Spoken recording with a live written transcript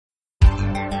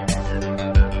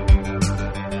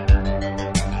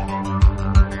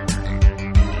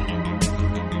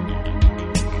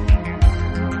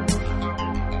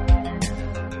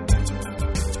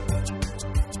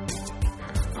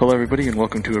Hello, everybody, and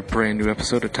welcome to a brand new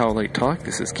episode of Towel Light Talk.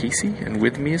 This is Casey, and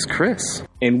with me is Chris.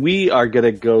 And we are going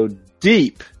to go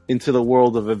deep into the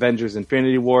world of Avengers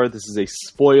Infinity War. This is a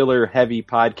spoiler-heavy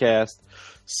podcast,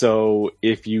 so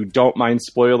if you don't mind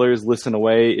spoilers, listen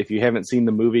away. If you haven't seen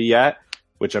the movie yet,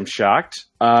 which I'm shocked,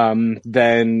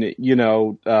 then,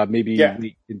 maybe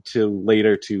wait until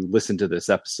later to listen to this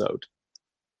episode.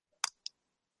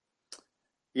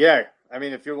 Yeah, I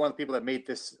mean, if you're one of the people that made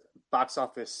this box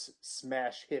office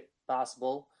smash hit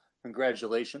possible,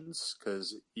 congratulations,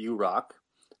 because you rock.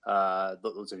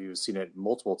 Those of you who've seen it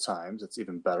multiple times, it's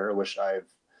even better. I wish I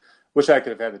could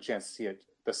have had the chance to see it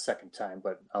the second time,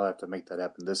 but I'll have to make that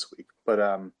happen this week.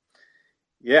 But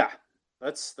yeah,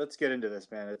 let's get into this,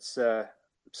 man. It's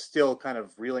still kind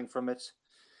of reeling from it.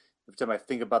 Every time I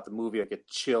think about the movie, I get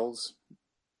chills.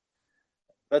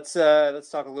 Let's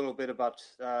talk a little bit about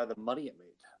the money it made.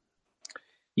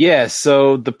 Yeah,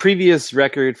 so the previous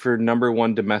record for number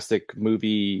one domestic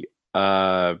movie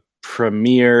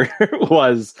premiere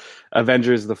was Star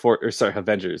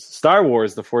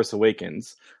Wars: The Force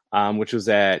Awakens, which was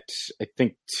at, I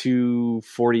think,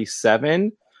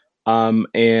 247.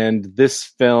 And this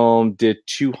film did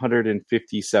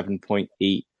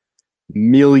 $257.8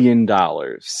 million.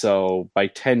 So by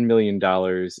 $10 million,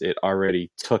 it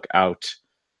already took out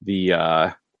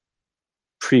the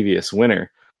previous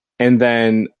winner. And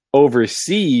then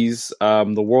overseas,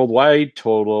 the worldwide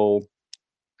total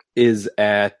is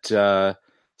at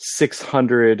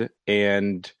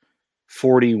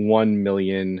 641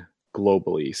 million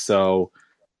globally. So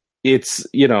it's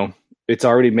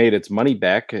already made its money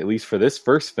back, at least for this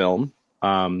first film.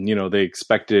 They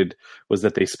expected was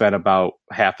that they spent about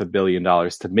 $500 million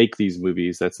to make these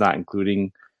movies. That's not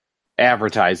including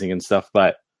advertising and stuff,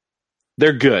 but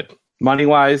they're good.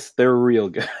 Money-wise, they're real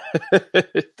good.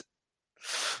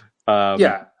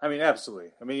 Yeah, I mean,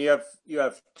 absolutely. I mean, you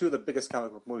have two of the biggest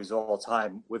comic book movies of all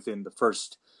time within the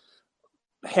first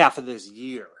half of this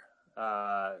year,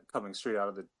 coming straight out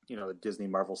of the the Disney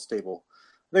Marvel stable.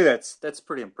 I think that's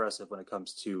pretty impressive when it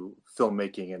comes to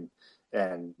filmmaking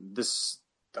and this.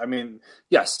 I mean,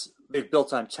 yes, they've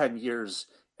built on 10 years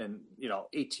and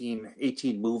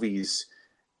 18 movies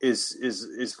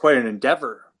is quite an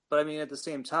endeavor. But I mean, at the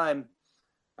same time,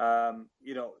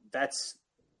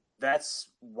 that's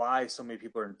why so many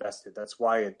people are invested. That's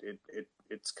why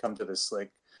it's come to this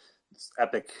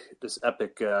epic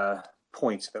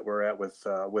point that we're at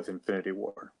with Infinity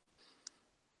War.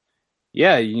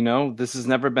 Yeah, this has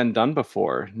never been done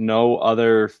before. No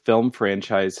other film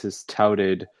franchise has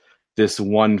touted this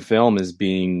one film as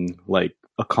being like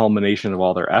a culmination of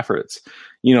all their efforts.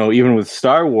 Even with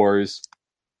Star Wars,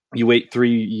 you wait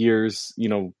 3 years,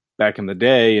 back in the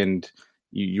day, and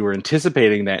you were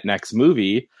anticipating that next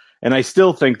movie. And I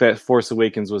still think that Force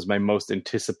Awakens was my most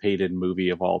anticipated movie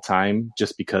of all time,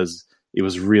 just because it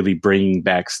was really bringing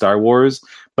back Star Wars.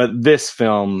 But this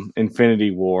film,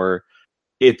 Infinity War,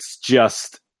 it's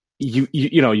just,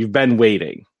 you've been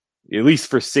waiting, at least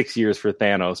for 6 years for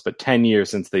Thanos, but 10 years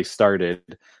since they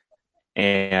started.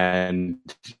 And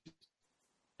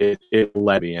it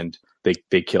led me, and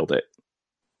they killed it.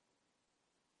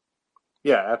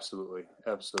 Yeah, absolutely.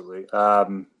 Absolutely.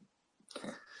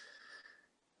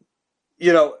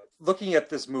 Looking at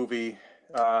this movie,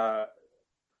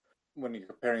 when you're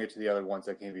comparing it to the other ones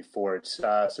that came before it,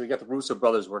 so you got the Russo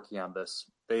brothers working on this.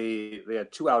 They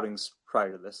had two outings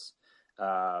prior to this.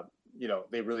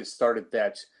 They really started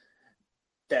that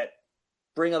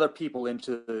bring other people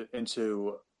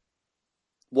into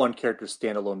one character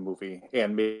standalone movie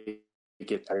and make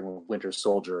it Winter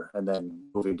Soldier and then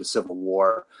moving to Civil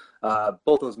War.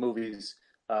 Both those movies,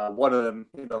 one of them,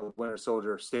 Winter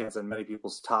Soldier, stands on many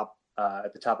people's top.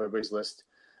 At the top of everybody's list.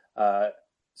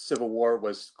 Civil War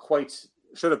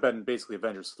should have been basically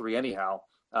Avengers 3 anyhow.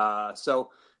 So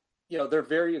they're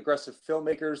very aggressive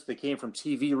filmmakers. They came from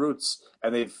TV roots,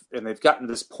 and they've gotten to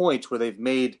this point where they've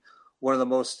made one of the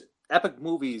most epic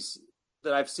movies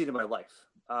that I've seen in my life,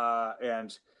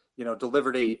 and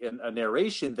delivered a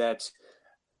narration that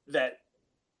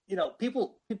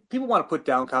people want to put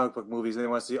down comic book movies and they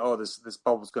want to see, oh, this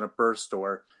bubble's going to burst,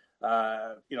 or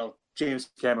James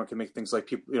Cameron can make things like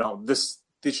people, this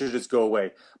should just go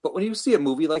away. But when you see a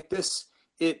movie like this,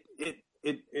 it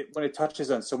when it touches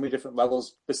on so many different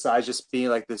levels, besides just being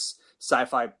like this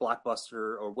sci-fi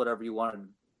blockbuster or whatever you want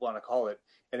to call it,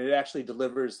 and it actually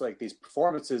delivers like these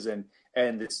performances and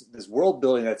this world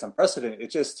building that's unprecedented.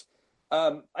 It just,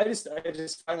 I just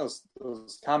find those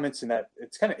comments and that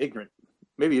it's kind of ignorant,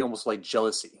 maybe almost like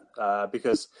jealousy,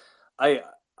 because I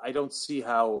don't see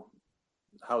how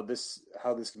this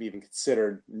can be even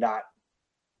considered not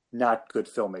not good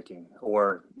filmmaking,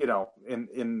 or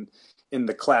in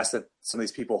the class that some of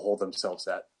these people hold themselves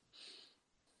at.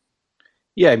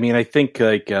 Yeah, I mean, I think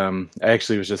I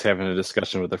actually was just having a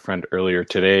discussion with a friend earlier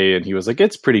today, and he was like,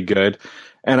 "It's pretty good,"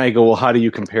 and I go, "Well, how do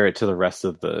you compare it to the rest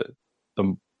of the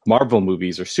Marvel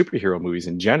movies or superhero movies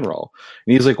in general?"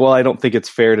 And he's like, "Well, I don't think it's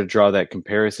fair to draw that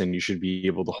comparison. You should be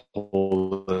able to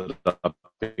hold it up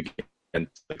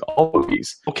against like all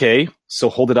movies." Okay, so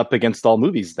hold it up against all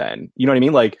movies then. You know what I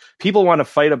mean? Like people want to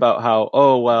fight about how,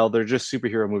 oh well, they're just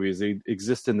superhero movies. They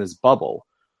exist in this bubble.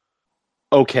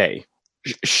 Okay,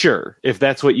 sure, if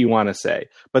that's what you want to say,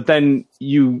 but then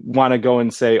you want to go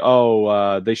and say,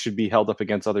 oh, they should be held up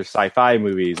against other sci-fi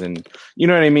movies, and you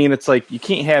know what I mean? It's like you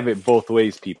can't have it both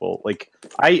ways, people. Like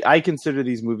I consider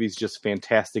these movies just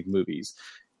fantastic movies.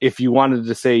 If you wanted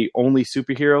to say only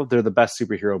superhero, they're the best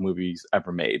superhero movies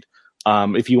ever made.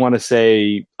 If you want to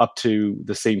say up to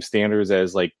the same standards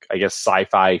as, like, I guess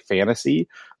sci-fi fantasy,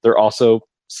 they're also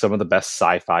some of the best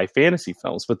sci-fi fantasy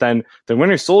films. But then the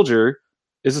Winter Soldier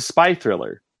is a spy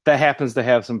thriller that happens to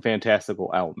have some fantastical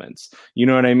elements. You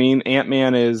know what I mean?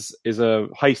 Ant-Man is a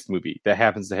heist movie that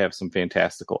happens to have some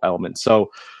fantastical elements. So,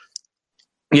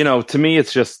 to me,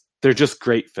 it's just they're just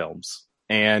great films.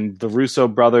 And the Russo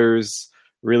brothers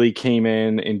really came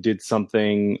in and did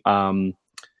something.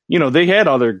 They had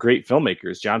other great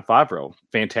filmmakers. Jon Favreau,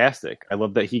 fantastic. I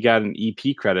love that he got an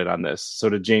EP credit on this. So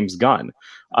did James Gunn.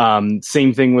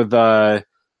 Same thing with Kenneth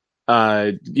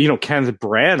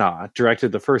Branagh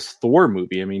directed the first Thor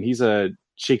movie. I mean, he's a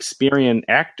Shakespearean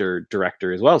actor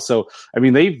director as well. So, I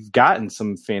mean, they've gotten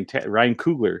some fantastic. Ryan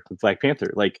Coogler with Black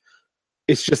Panther. Like,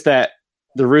 it's just that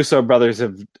the Russo brothers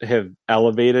have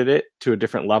elevated it to a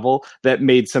different level that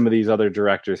made some of these other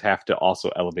directors have to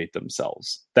also elevate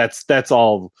themselves. That's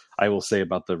all I will say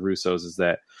about the Russos, is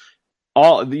that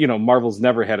Marvel's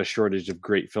never had a shortage of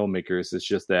great filmmakers. It's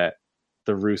just that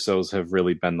the Russos have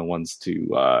really been the ones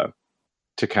to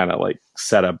kind of like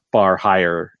set a bar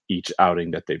higher each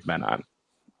outing that they've been on.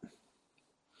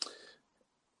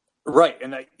 Right.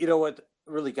 And what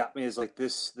really got me is like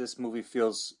this movie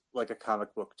feels like a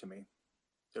comic book to me.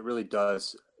 It really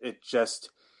does. It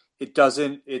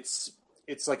doesn't, it's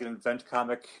like an event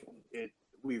comic.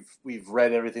 We've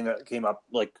read everything that came up,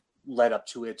 like led up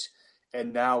to it.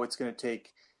 And now it's going to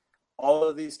take all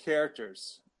of these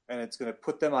characters and it's going to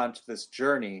put them onto this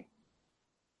journey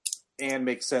and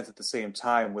make sense at the same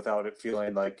time without it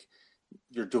feeling like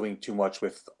you're doing too much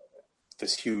with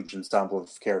this huge ensemble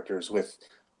of characters with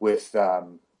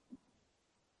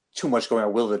too much going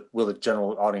on. Will the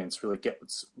general audience really get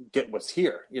what's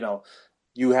here? You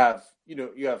have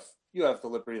the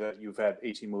liberty that you've had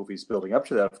 18 movies building up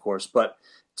to that, of course, but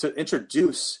to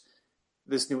introduce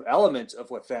this new element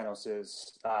of what Thanos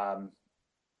is,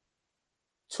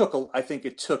 it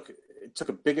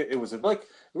was a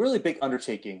really big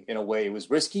undertaking in a way. It was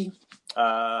risky.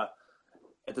 At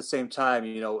the same time,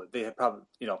 they have probably,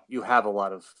 you have a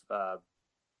lot of, I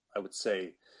would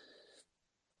say,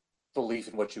 belief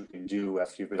in what you can do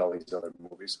after you've made all these other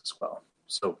movies as well.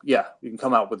 So yeah, you can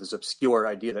come out with this obscure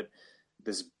idea that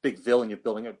this big villain you've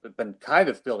been kind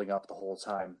of building up the whole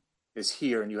time is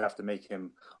here, and you have to make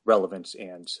him relevant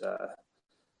and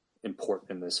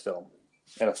important in this film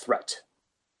and a threat.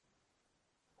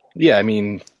 Yeah, I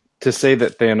mean, to say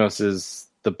that Thanos is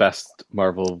the best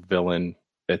Marvel villain,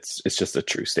 it's just a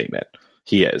true statement.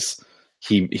 He is.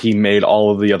 He made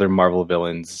all of the other Marvel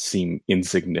villains seem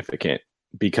insignificant,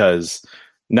 because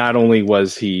not only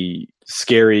was he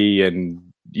scary and,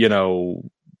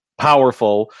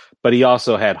 powerful, but he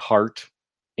also had heart,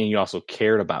 and you also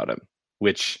cared about him,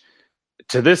 which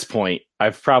to this point,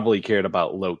 I've probably cared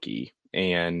about Loki,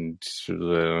 and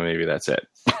maybe that's it.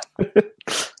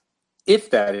 If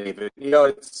that even,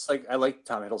 it's like, I like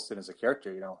Tom Hiddleston as a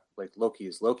character, like Loki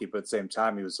is Loki, but at the same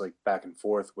time, he was like back and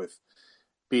forth with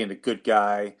being a good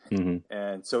guy. Mm-hmm.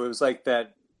 And so it was like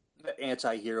that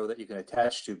anti-hero that you can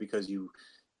attach to because you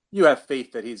have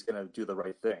faith that he's going to do the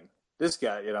right thing. This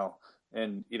guy,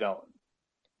 and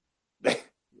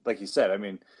like you said, I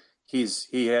mean, he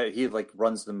like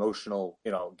runs the emotional,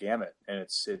 gamut, and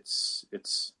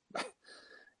it's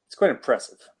quite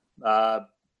impressive.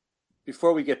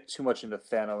 Before we get too much into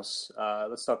Thanos,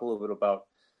 let's talk a little bit about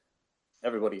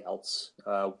everybody else.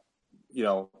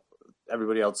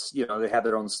 Everybody else, they have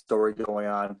their own story going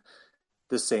on. At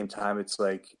the same time, it's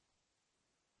like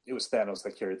it was Thanos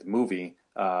that carried the movie.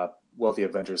 Well, the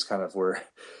Avengers kind of were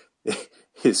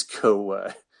his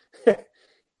co-stars.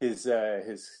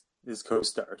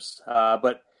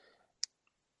 But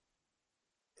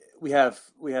we have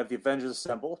the Avengers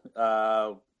assemble.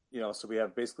 So we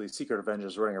have basically Secret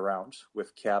Avengers running around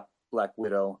with Cap, Black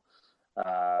Widow,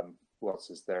 Who else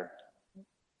is there?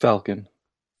 Falcon.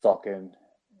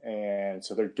 And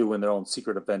so they're doing their own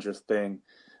Secret Avengers thing.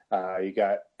 You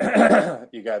got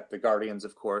you got the Guardians,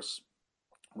 of course,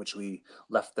 which we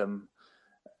left them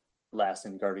last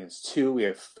in Guardians 2. We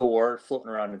have Thor floating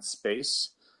around in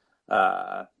space.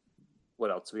 What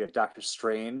else? We have Doctor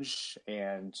Strange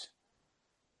and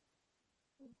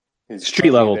his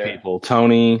Street level people.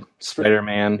 Tony,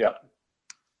 Spider-Man, yep.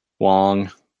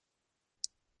 Wong.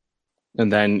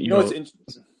 And then, you know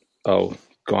oh,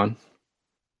 go on.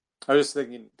 I was just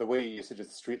thinking, the way you said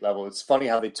it's street level, it's funny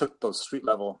how they took those street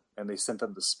level and they sent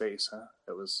them to space, huh?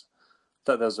 I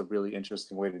thought that was a really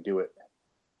interesting way to do it.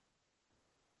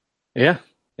 Yeah.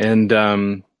 And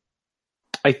the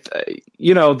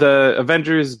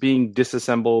Avengers being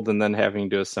disassembled and then having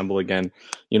to assemble again,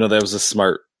 that was a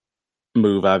smart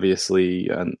move, obviously,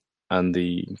 on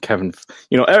the Kevin,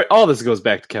 all this goes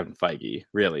back to Kevin Feige,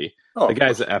 really. Oh, the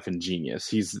guy's an effing genius.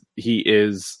 He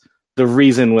is the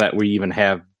reason that we even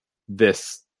have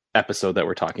this episode that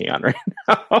we're talking on right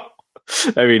now.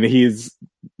 I mean, he's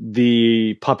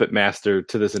the puppet master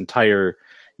to this entire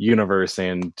universe,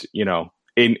 and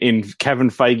in Kevin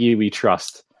Feige we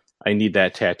trust. I need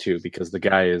that tattoo because the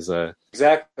guy is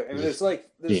exactly. And there's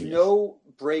genius. No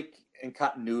break in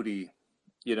continuity,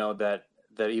 that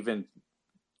even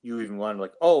you even wonder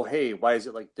oh, hey, why is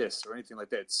it like this or anything like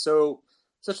that. It's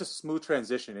such a smooth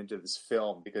transition into this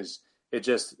film because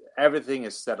everything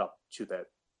is set up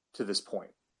to this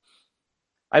point.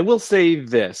 I will say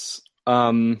this,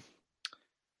 and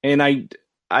I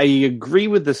agree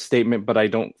with this statement, but I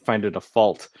don't find it a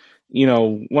fault.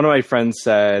 One of my friends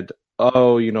said,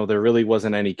 oh, there really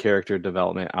wasn't any character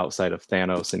development outside of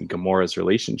Thanos and Gamora's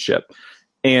relationship.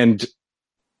 And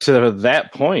to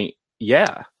that point,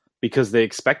 yeah, because they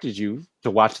expected you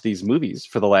to watch these movies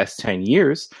for the last 10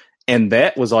 years, and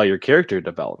that was all your character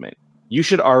development. You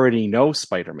should already know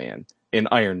Spider-Man and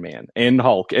Iron Man and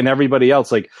Hulk and everybody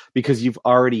else, because you've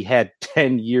already had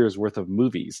 10 years worth of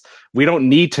movies. We don't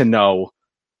need to know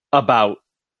about,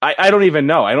 I don't even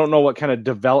know. I don't know what kind of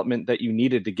development that you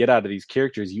needed to get out of these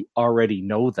characters. You already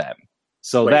know them.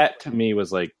 So that to me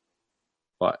was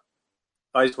what?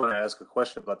 I just want to ask a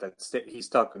question about that. He's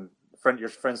talking, your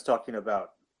friend's talking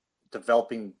about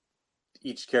developing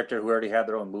each character who already had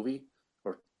their own movie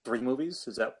or 3 movies.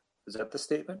 Is that the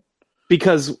statement?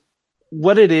 Because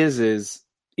what it is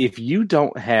if you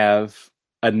don't have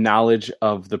a knowledge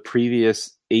of the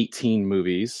previous 18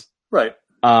 movies, right?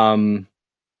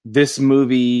 This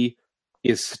movie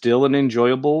is still an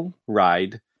enjoyable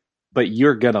ride, but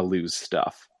you're gonna lose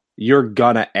stuff. You're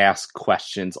gonna ask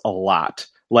questions a lot,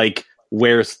 like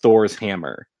where's Thor's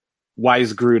hammer? Why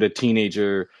is Groot a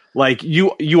teenager?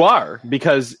 You are,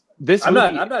 because this movie,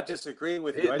 I'm not disagreeing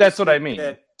with you. That's what I mean.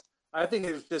 I think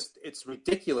it's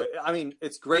ridiculous. I mean,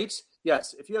 it's great.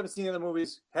 Yes, if you haven't seen the other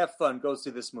movies, have fun. Go see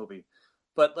this movie.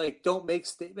 But don't make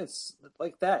statements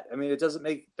like that. I mean, it doesn't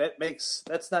make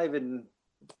that's not even.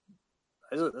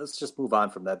 Let's just move on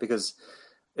from that because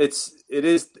it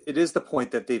is the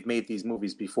point that they've made these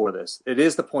movies before this. It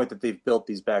is the point that they've built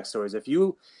these backstories. If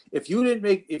you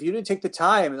didn't take the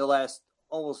time in the last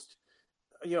almost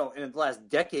in the last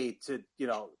decade to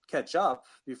catch up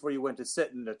before you went to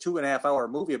sit in a 2.5-hour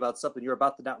movie about something you're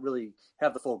about to not really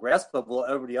have the full grasp of, while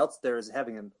everybody else there is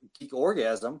having a geek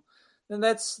orgasm, then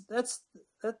that's just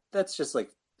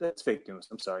that's fake news.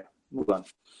 I'm sorry. Move on.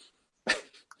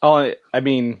 Oh, I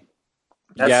mean,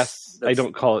 yes, I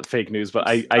don't call it fake news, but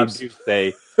I do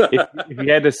say if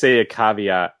you had to say a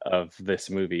caveat of this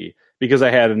movie, because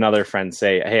I had another friend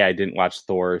say, hey, I didn't watch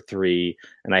Thor 3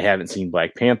 and I haven't seen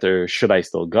Black Panther. Should I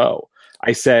still go?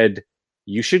 I said,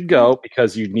 you should go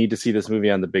because you need to see this movie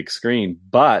on the big screen,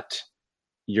 but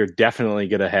you're definitely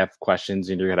going to have questions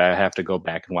and you're going to have to go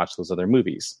back and watch those other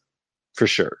movies for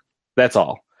sure. That's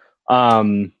all.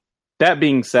 That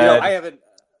being said, I haven't.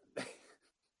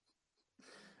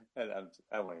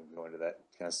 I won't even go into that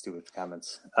kind of stupid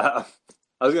comments. I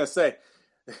was going to say,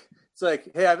 it's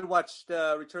hey, I haven't watched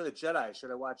Return of the Jedi.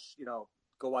 Should I watch,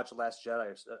 go watch The Last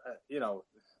Jedi? Come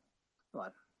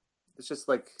on. It's just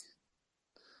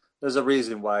there's a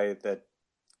reason why that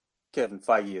Kevin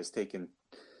Feige has taken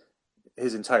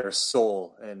his entire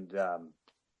soul and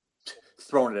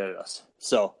thrown it at us.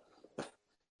 So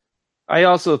I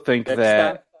also think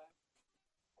that.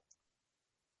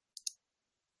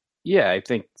 Yeah, I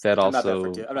think that I'm also.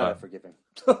 I'm not that forgiving.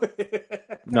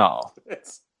 No.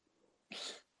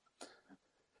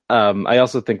 I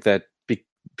also think that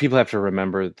people have to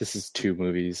remember this is 2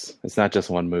 movies. It's not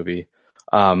just 1 movie.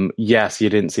 Yes, you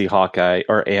didn't see Hawkeye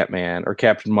or Ant-Man or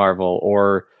Captain Marvel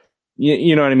or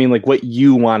you know what I mean, what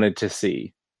you wanted to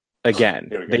see. again.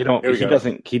 Here we go. They don't. Here we He go.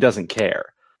 doesn't. He doesn't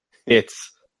care.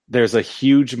 There's a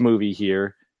huge movie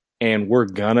here, and we're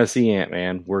gonna see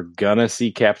Ant-Man. We're gonna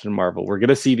see Captain Marvel. We're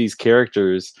gonna see these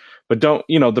characters, but don't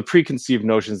the preconceived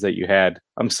notions that you had.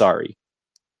 I'm sorry,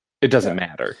 it doesn't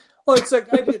matter. Well, it's like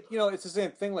it's the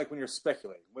same thing. Like when you're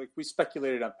speculating, like we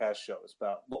speculated on past shows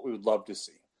about what we would love to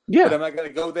see. Yeah, but I'm not gonna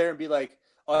go there and be like,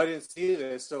 "Oh, I didn't see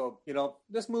this," so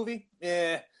this movie,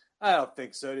 I don't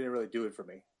think so. It didn't really do it for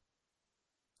me.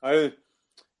 But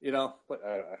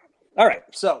all right.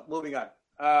 So moving on,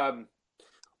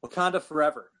 Wakanda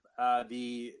Forever.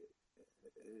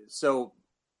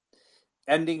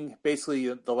 Ending basically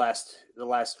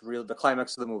the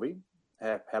climax of the movie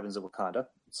happens in Wakanda.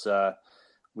 It's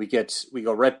we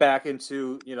go right back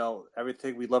into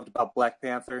everything we loved about Black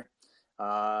Panther,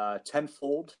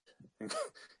 tenfold,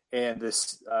 and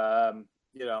this I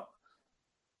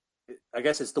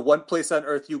guess it's the one place on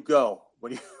Earth you go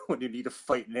when you need to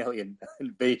fight an alien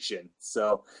invasion.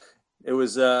 So it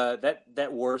was that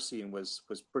war scene was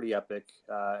pretty epic,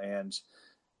 and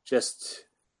just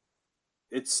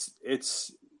it's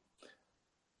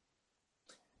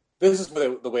this is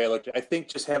the way I looked at it. I think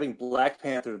just having Black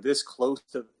Panther this close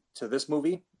to this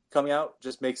movie coming out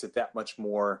just makes it that much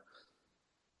more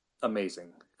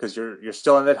amazing, because you're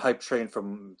still on that hype train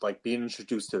from like being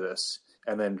introduced to this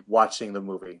and then watching the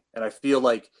movie. And I feel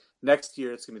like next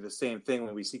year it's gonna be the same thing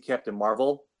when we see Captain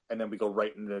Marvel and then we go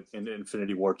right into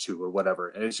Infinity War 2 or whatever.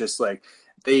 And it's just like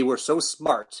they were so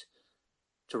smart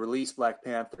to release Black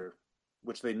Panther,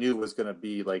 which they knew was gonna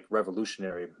be like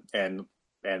revolutionary and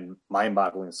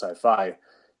mind-boggling sci-fi,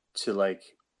 to like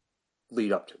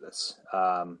lead up to this,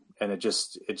 and it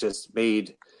just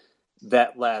made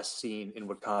that last scene in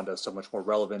Wakanda so much more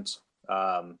relevant,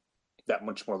 that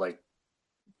much more like,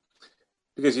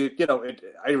 because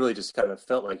I really just kind of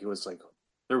felt like it was like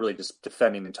they're really just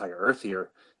defending the entire Earth here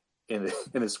in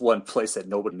this one place that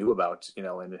nobody knew about,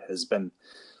 and it has been,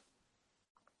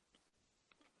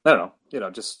 I don't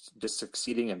know, just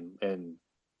succeeding and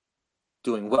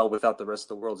doing well without the rest of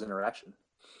the world's interaction.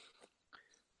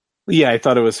 Yeah, I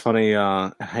thought it was funny.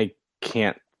 I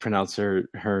can't pronounce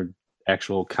her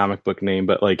actual comic book name,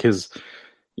 but like his,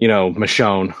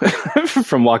 Michonne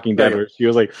from Walking Dead, where she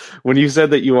was like, when you said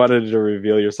that you wanted to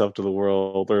reveal yourself to the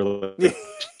world or like,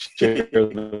 share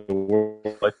the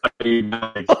world, like,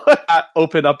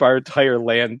 open up our entire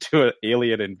land to an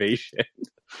alien invasion.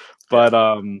 But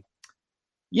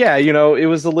yeah, it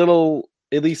was a little,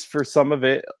 at least for some of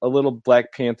it, a little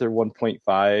Black Panther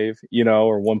 1.5,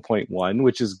 or 1.1,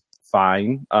 which is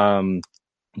fine.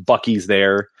 Bucky's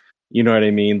there, you know what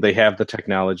I mean? They have the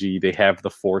technology, they have the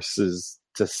forces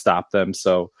to stop them,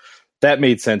 so that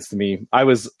made sense to me. I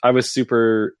was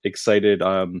super excited.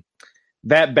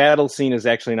 That battle scene is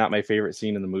actually not my favorite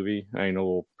scene in the movie. I know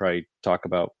we'll probably talk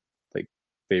about like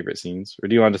favorite scenes, or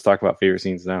do you want to just talk about favorite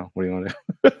scenes now? What do you want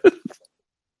to?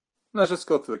 Let's just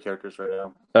go through the characters right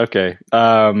now. Okay.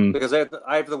 Because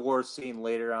I have the war scene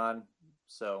later on,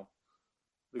 so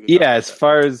yeah. As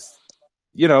far as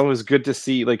it was good to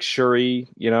see like Shuri,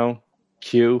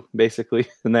 Q basically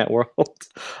in that world.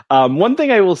 One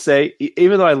thing I will say,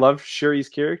 even though I love Shuri's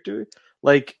character,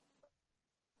 like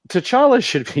T'Challa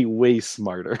should be way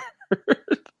smarter.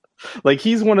 Like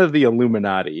he's one of the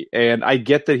Illuminati, and I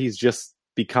get that he's just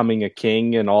becoming a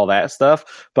king and all that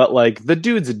stuff, but like the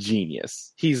dude's a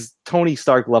genius. He's Tony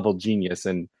Stark level genius,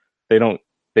 and they don't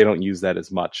use that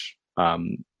as much.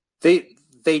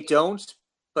 They don't,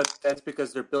 but that's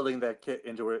because they're building that kid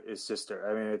into his sister.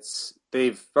 I mean,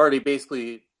 they've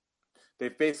basically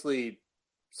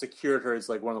secured her as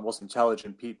like one of the most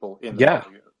intelligent people in the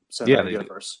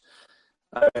universe.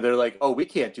 And they're like, oh, we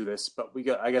can't do this, but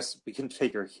I guess we can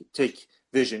take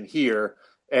Vision here,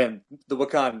 and the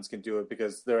Wakandans can do it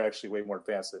because they're actually way more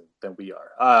advanced than we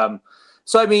are.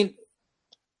 So I mean,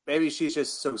 maybe she's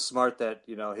just so smart that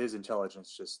his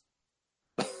intelligence just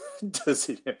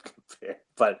doesn't even compare.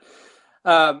 But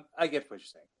I get what you're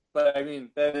saying. But I mean,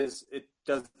 it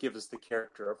does give us the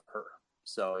character of her.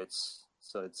 So it's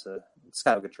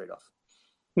kind of a good trade-off.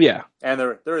 Yeah. And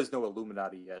there is no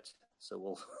Illuminati yet, so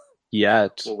we'll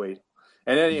wait.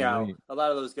 And anyhow, a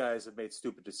lot of those guys have made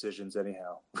stupid decisions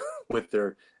anyhow with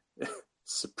their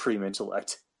supreme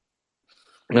intellect.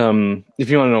 If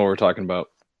you want to know what we're talking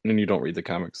about and you don't read the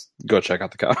comics, go check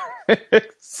out the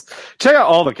comics. Check out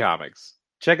all the comics.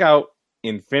 Check out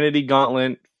Infinity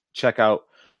Gauntlet. Check out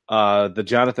the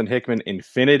Jonathan Hickman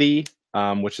Infinity,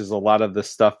 which is a lot of the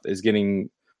stuff is getting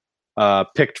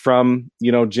picked from.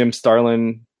 Jim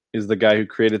Starlin is the guy who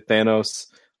created Thanos.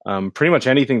 Pretty much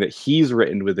anything that he's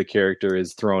written with the character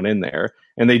is thrown in there.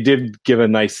 And they did give a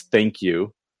nice thank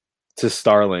you to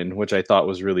Starlin, which I thought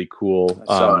was really cool I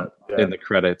saw it, yeah. in the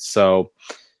credits. So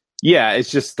yeah, it's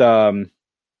just I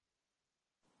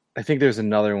think there's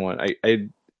another one.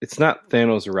 It's not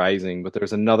Thanos Rising, but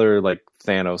there's another like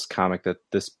Thanos comic that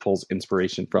this pulls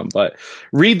inspiration from. But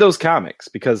read those comics,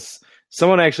 because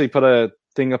someone actually put a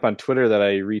thing up on Twitter that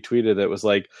I retweeted that was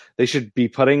like they should be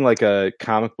putting like a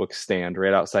comic book stand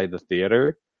right outside the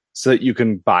theater so that you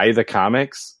can buy the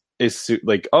comics. Is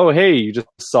like, oh hey, you just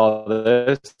saw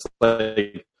this,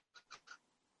 like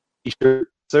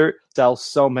sir, sell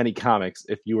so many comics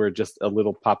if you were just a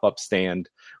little pop-up stand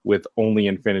with only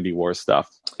Infinity War stuff,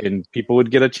 and people would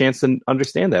get a chance to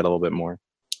understand that a little bit more.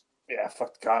 Yeah,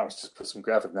 fuck the comics. Just put some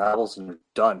graphic novels and you're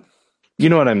done. You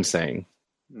know what I'm saying?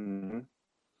 Mm-hmm.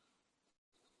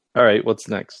 All right, what's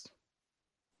next?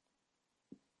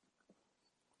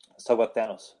 Let's talk about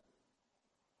Thanos.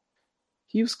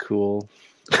 He was cool.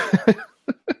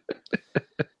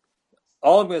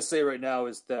 All I'm going to say right now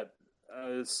is that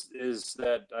is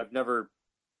that I've never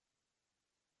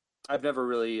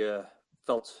really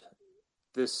felt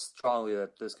this strongly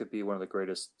that this could be one of the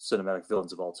greatest cinematic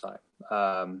villains of all time.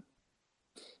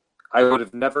 I would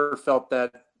have never felt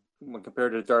that when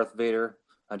compared to Darth Vader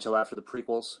until after the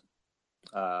prequels,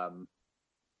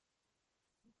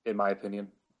 in my opinion,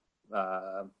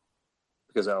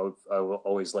 because I will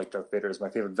always like Darth Vader as my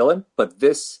favorite villain. But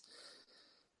this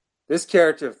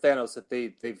character of Thanos that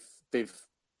they've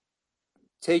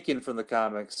taken from the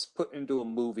comics, put into a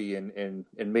movie, and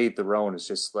made their own is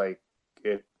just like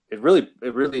it really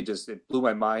just it blew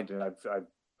my mind, and I'm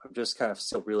just kind of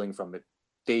still reeling from it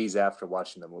days after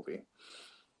watching the movie.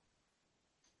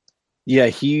 Yeah,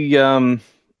 he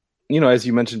as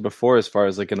you mentioned before, as far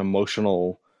as like an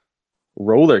emotional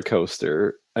roller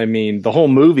coaster, I mean, the whole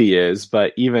movie is,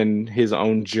 but even his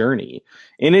own journey.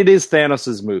 And it is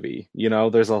Thanos' movie.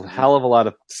 There's a hell of a lot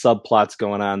of subplots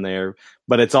going on there,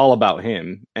 but it's all about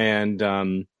him. And,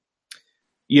 the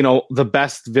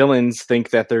best villains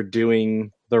think that they're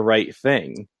doing the right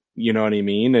thing. You know what I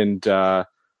mean? And, Darth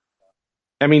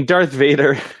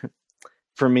Vader,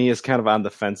 for me, is kind of on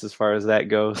the fence as far as that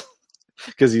goes,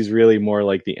 because he's really more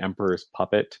like the Emperor's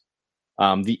puppet.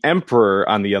 The Emperor,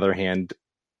 on the other hand,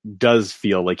 does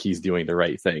feel like he's doing the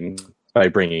right thing by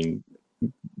bringing,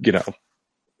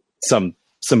 some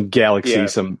galaxy,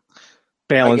 some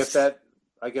balance. I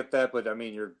get that, but I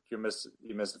mean, you miss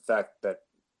the fact that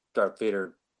Darth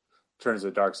Vader turns to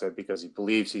the dark side because he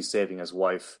believes he's saving his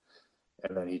wife,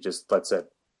 and then he just lets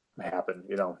it happen.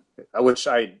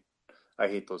 I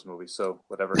hate those movies, so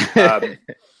whatever.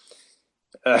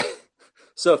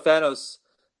 So Thanos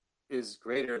is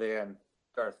greater than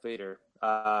Darth Vader.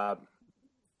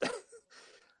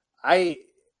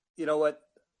 You know what?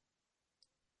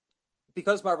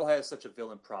 Because Marvel has such a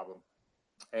villain problem,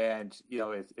 and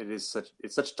it's such a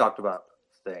talked about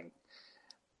thing,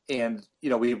 and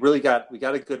we got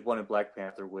a good one in Black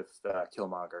Panther with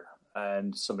Killmonger,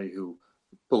 and somebody who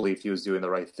believed he was doing the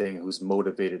right thing, who's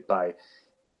motivated by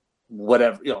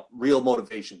whatever real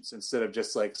motivations instead of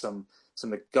just like some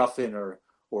MacGuffin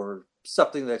or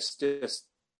something that's just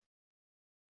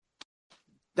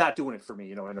not doing it for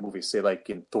me, in a movie, say like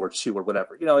in Thor 2 or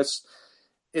whatever.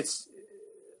 It's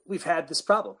we've had this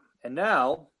problem, and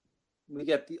now we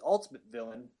get the ultimate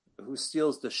villain who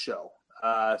steals the show.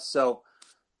 So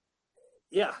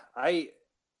yeah,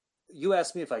 you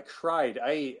asked me if I cried.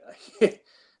 I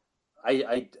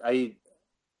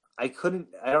couldn't.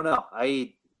 I don't know.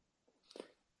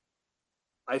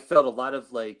 I felt a lot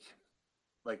of like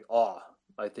awe.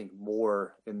 I think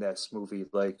more in this movie,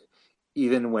 like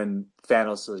even when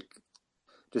Thanos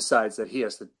decides that he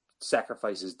has to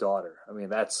sacrifice his daughter. I mean,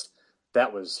 that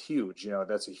was huge.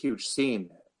 That's a huge scene.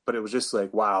 But it was just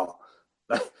like, wow.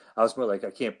 I was more like,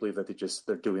 I can't believe that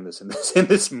they're doing this in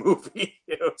this movie.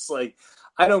 It's like,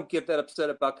 I don't get that upset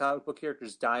about comic book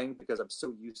characters dying because I'm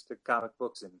so used to comic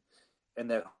books and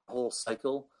that whole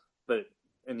cycle. But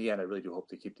in the end, I really do hope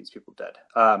they keep these people dead.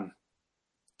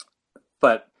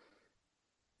 But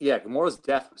yeah, Gamora's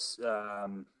death was.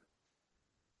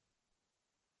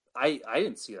 I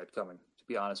didn't see that coming, to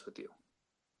be honest with you,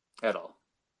 at all.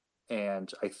 And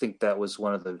I think that was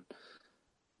one of the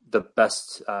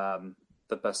best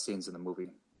scenes in the movie,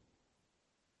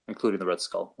 including the Red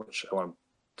Skull, which I want to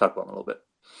talk about in a little bit.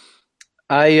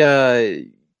 I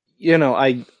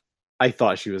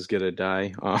thought she was gonna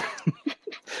die.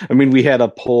 We had a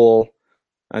poll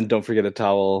on Don't Forget a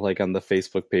Towel, like on the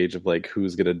Facebook page of like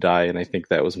who's gonna die, and I think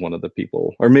that was one of the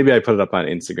people, or maybe I put it up on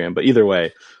Instagram. But either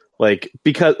way, like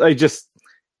because I'm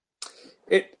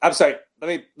sorry. Let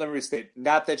me restate.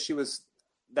 Not the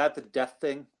death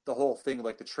thing, the whole thing,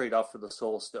 like the trade off for the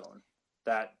Soul Stone.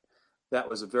 That that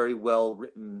was a very well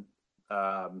written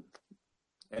and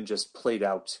just played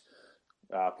out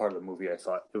part of the movie. I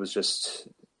thought it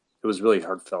was really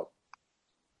heartfelt.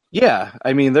 Yeah,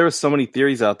 I mean, there was so many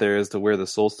theories out there as to where the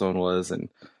Soul Stone was, and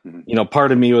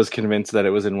part of me was convinced that it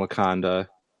was in Wakanda.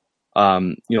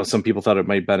 Some people thought it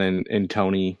might have been in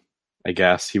Tony. I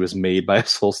guess he was made by a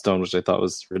Soul Stone, which I thought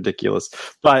was ridiculous.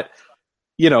 But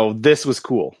this was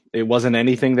cool. It wasn't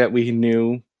anything that we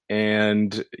knew,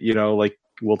 and like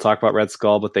we'll talk about Red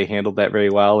Skull, but they handled that very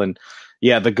well. And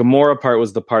yeah, the Gamora part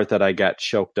was the part that I got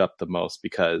choked up the most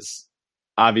because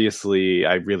obviously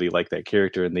I really like that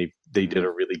character, and they did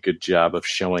a really good job of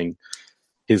showing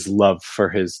his love for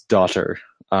his daughter,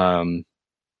 even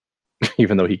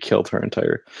though he killed her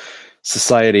entire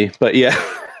society. But yeah,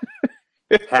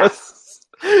 Half.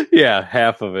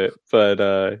 half of it. But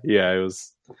it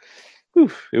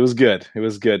was good. It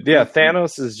was good. Yeah,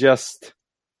 Thanos is just,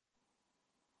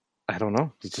 I don't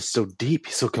know. He's just so deep.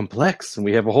 He's so complex, and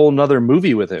we have a whole nother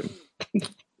movie with him.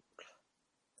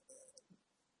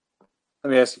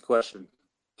 Let me ask you a question.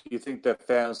 Do you think that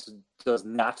Thanos does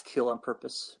not kill on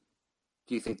purpose?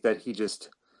 Do you think that he just...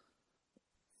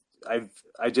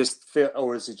 I just feel...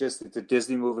 Or is it just it's a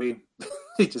Disney movie?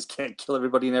 He just can't kill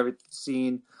everybody in every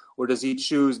scene? Or does he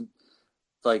choose...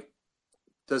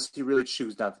 does he really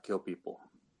choose not to kill people?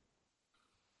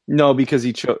 No, because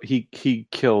he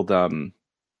killed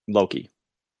Loki.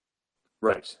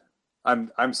 Right.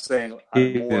 I'm saying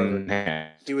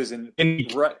he was in...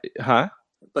 Right. Huh?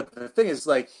 But the thing is,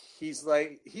 he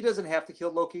doesn't have to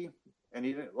kill Loki, and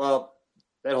he didn't. Well,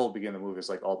 that whole beginning of the movie is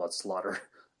all about slaughter.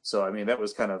 So I mean, that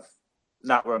was kind of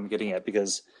not what I'm getting at,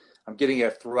 because I'm getting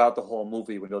at throughout the whole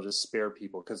movie when they'll just spare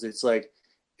people, because it's like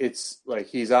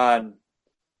he's on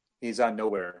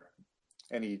nowhere,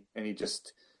 and he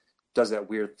just does that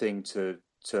weird thing to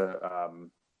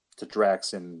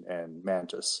Drax and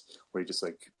Mantis, where he just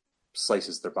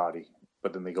slices their body,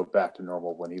 but then they go back to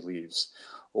normal when he leaves,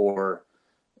 or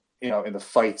in the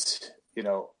fights, the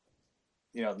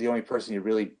only person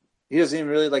he doesn't even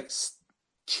really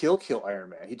kill Iron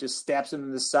Man. He just stabs him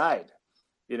in the side.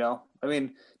 I mean,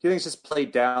 do you think it's just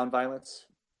played down violence?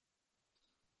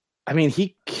 I mean,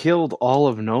 he killed all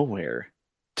of Nowhere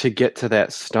to get to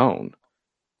that stone.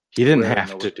 He didn't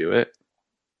have to do it.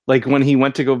 Like when he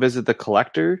went to go visit the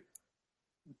Collector,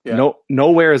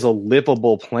 Nowhere is a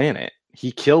livable planet.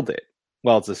 He killed it.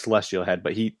 Well, it's a celestial head,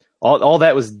 but all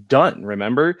that was done,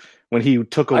 remember? When he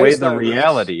took away the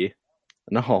reality.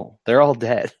 No, they're all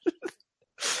dead.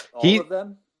 All of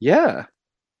them? Yeah.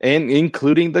 And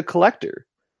including the Collector.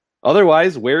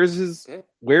 Otherwise, where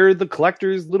are the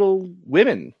Collector's little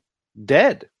women?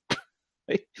 Dead.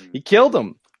 He killed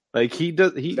them.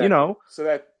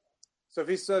 So if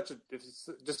he's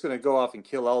just going to go off and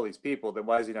kill all these people, then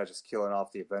why is he not just killing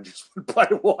off the Avengers one by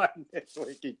one? It's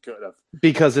like he could have.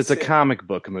 Because it's a comic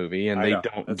book movie, and they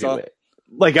don't do it.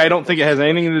 I don't think it has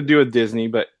anything to do with Disney,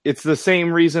 but it's the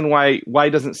same reason why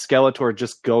doesn't Skeletor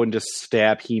just go and just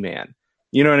stab He-Man?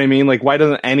 You know what I mean? Why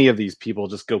doesn't any of these people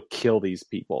just go kill these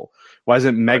people? Why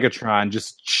doesn't Megatron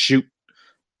just shoot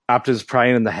Optimus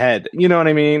Prime in the head? You know what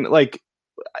I mean?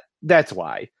 That's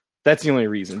why. That's the only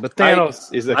reason. But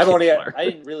Thanos is a killer. I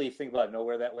didn't really think about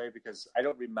Nowhere that way, because I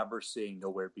don't remember seeing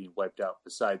Nowhere being wiped out,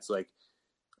 besides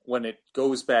when it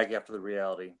goes back after the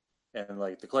reality and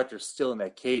the Collector's still in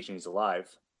that cage and he's alive.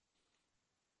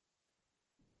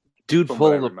 Dude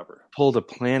pulled a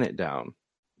planet down,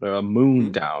 or a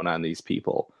moon down on these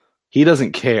people. He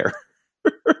doesn't care.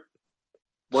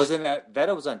 Wasn't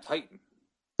that was on Titan?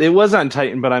 It was on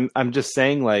Titan, but I'm just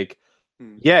saying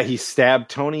yeah, he stabbed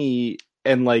Tony,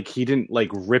 and he didn't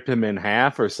rip him in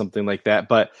half or something like that.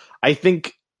 But I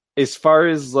think as far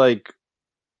as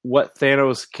what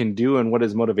Thanos can do and what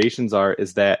his motivations are,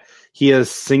 is that he is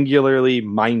singularly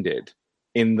minded,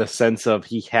 in the sense of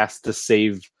he has to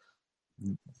save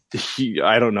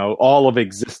all of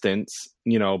existence,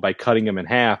 by cutting him in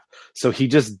half. So he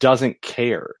just doesn't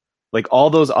care. All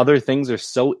those other things are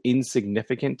so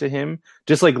insignificant to him,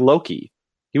 just like Loki.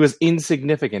 He was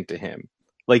insignificant to him.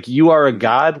 You are a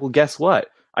god. Well, guess what?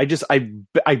 I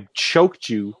choked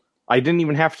you. I didn't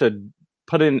even have to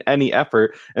put in any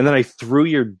effort. And then I threw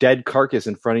your dead carcass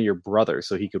in front of your brother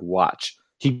so he could watch.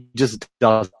 He just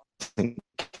doesn't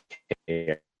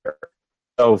care.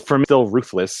 So for me, still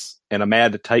ruthless and a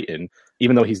mad Titan,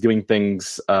 even though he's doing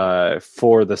things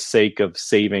for the sake of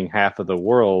saving half of the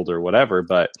world or whatever.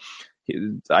 But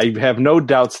I have no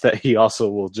doubts that he also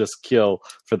will just kill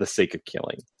for the sake of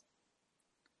killing.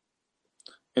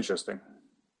 Interesting.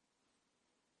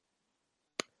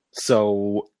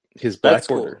 So his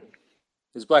Black Order. Cool.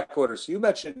 His Black Order. So you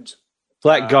mentioned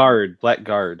Black Guard.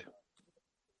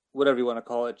 whatever you want to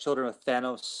call it, Children of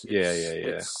Thanos. Yeah.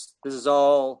 This is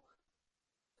all,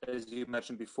 as you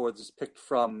mentioned before, this is picked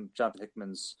from Jonathan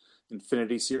Hickman's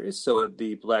Infinity series. So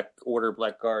the Black Order,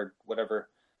 Blackguard, whatever.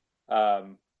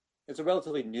 It's a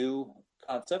relatively new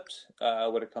concept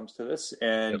when it comes to this,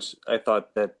 and I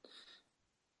thought that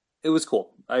it was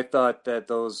cool. I thought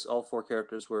that all 4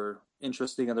 characters were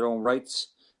interesting in their own rights.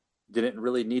 Didn't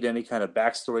really need any kind of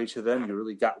backstory to them. You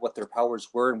really got what their powers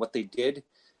were and what they did,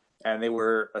 and they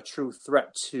were a true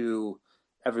threat to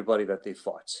everybody that they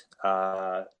fought.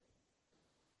 And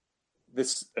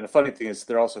the funny thing is,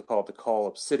 they're also called the Call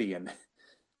Obsidian,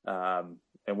 and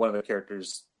one of the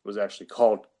characters was actually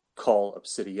called Call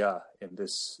Obsidia in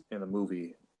the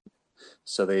movie.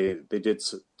 So they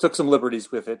took some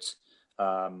liberties with it,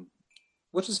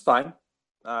 which is fine.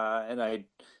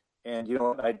 And you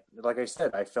know, like I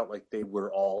said, I felt like they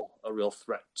were all a real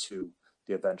threat to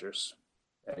the Avengers,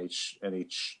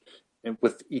 and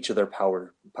with each of their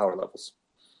power levels.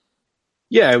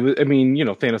 Yeah, I mean, you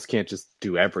know, Thanos can't just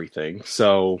do everything.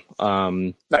 So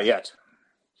not yet.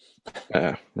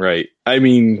 Right. I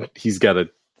mean, he's got to,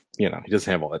 you know, he doesn't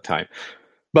have all that time.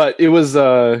 But it was,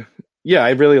 I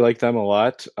really liked them a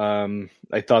lot.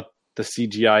 I thought the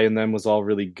CGI in them was all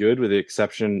really good, with the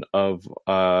exception of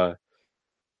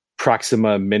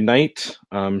Proxima Midnight.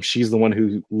 She's the one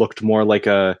who looked more like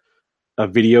a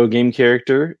video game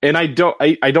character, and I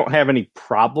don't have any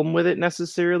problem with it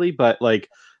necessarily, but like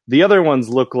the other ones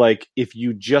look like if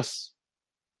you just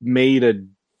made a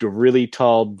really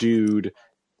tall dude,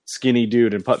 skinny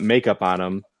dude, and put makeup on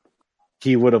him,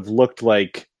 he would have looked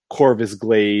like Corvus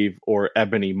Glaive or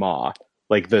Ebony Maw.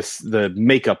 Like the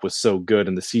makeup was so good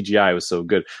and the CGI was so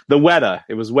good.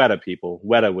 It was Weta, people.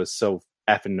 Weta was so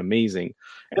effing amazing.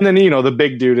 And then, you know, the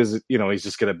big dude is, you know, he's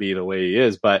just going to be the way he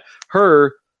is. But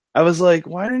her, I was like,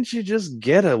 why didn't you just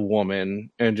get a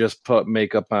woman and just put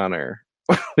makeup on her?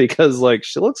 Because, like,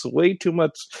 she looks way too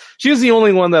much. She was the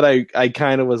only one that I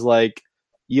kind of was like,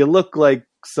 you look like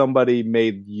somebody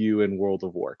made you in World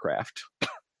of Warcraft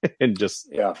and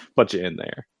just put you in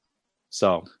there.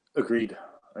 So. Agreed.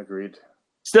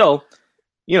 Still,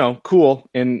 you know, cool.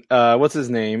 And what's his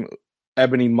name?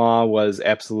 Ebony Maw was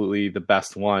absolutely the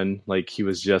best one. Like, he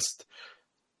was just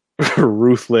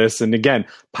ruthless. And again,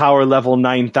 power level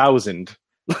 9,000.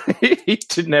 He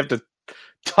didn't have to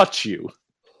touch you.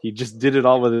 He just did it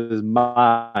all with his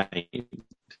mind.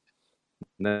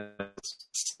 And that's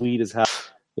sweet as hell.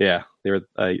 Yeah,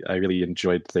 I really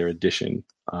enjoyed their addition.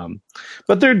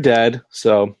 But they're dead,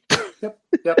 so. Yep.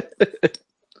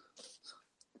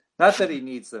 Not that he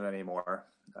needs them anymore.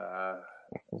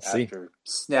 We'll see. After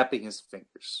snapping his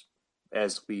fingers,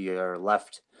 as we are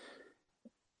left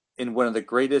in one of the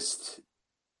greatest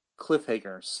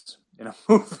cliffhangers in a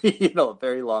movie in a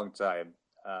very long time.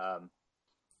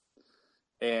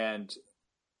 And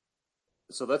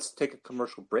so let's take a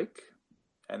commercial break,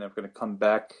 and then we're going to come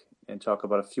back and talk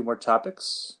about a few more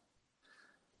topics.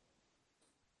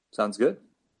 Sounds good?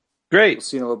 Great. We'll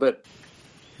see you in a little bit.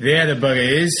 There the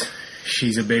bugger is.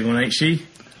 She's a big one, ain't she?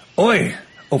 Oi!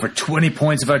 Over 20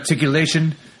 points of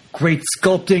articulation, great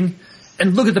sculpting,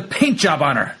 and look at the paint job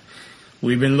on her.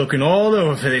 We've been looking all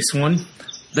over for this one.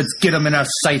 Let's get them in our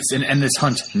sights and end this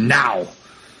hunt now.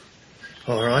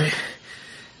 All right.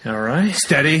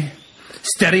 Steady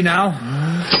now.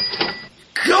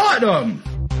 Got him!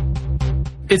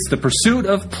 It's the pursuit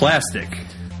of plastic.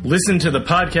 Listen to the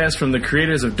podcast from the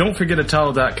creators of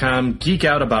Don'tForgetAtowel.com. Geek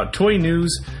out about toy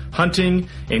news, hunting,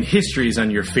 and histories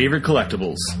on your favorite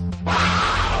collectibles.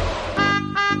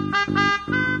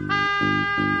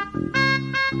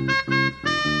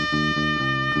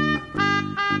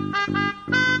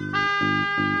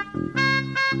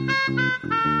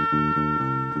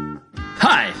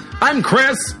 Hi, I'm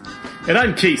Chris. And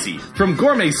I'm Casey from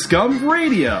Gourmet Scum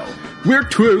Radio. We're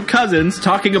two cousins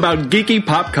talking about geeky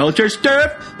pop culture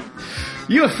stuff.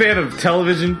 You a fan of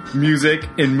television, music,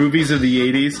 and movies of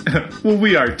the 80s? Well,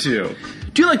 we are too.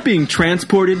 Do you like being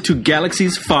transported to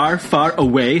galaxies far, far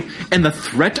away and the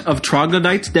threat of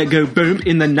troglodytes that go boom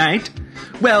in the night?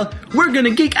 Well, we're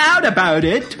gonna geek out about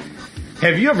it.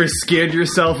 Have you ever scared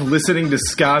yourself listening to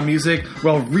ska music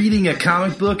while reading a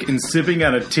comic book and sipping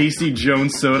on a tasty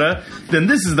Jones soda? Then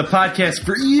this is the podcast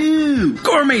for you!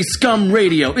 Gourmet Scum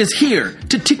Radio is here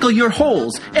to tickle your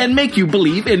holes and make you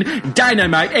believe in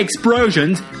dynamite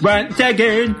explosions once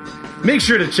again. Make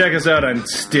sure to check us out on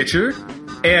Stitcher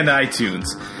and iTunes.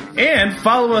 And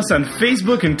follow us on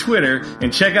Facebook and Twitter,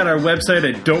 and check out our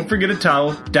website at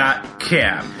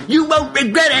don'tforgetatowel.com. You won't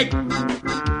regret it!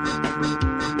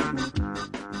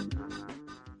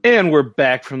 And we're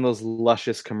back from those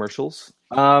luscious commercials.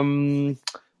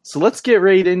 So let's get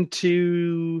right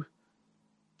into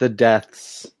the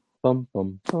deaths. Bum,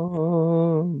 bum,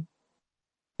 bum.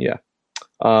 Yeah.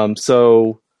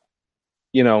 So,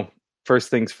 first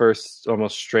things first,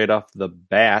 almost straight off the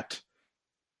bat,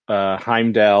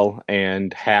 Heimdall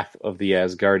and half of the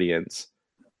Asgardians.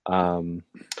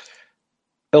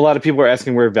 A lot of people were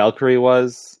asking where Valkyrie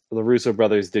was. The Russo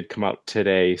brothers did come out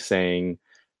today saying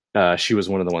she was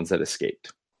one of the ones that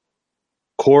escaped.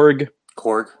 Korg,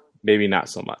 maybe not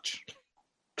so much,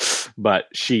 but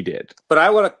she did. But I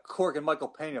want a Korg and Michael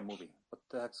Pena movie. What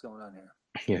the heck's going on here?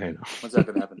 Yeah, I know. When's that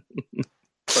going to happen?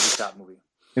 Buddy cop movie.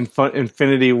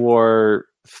 Infinity War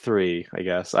 3, I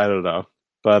guess. I don't know.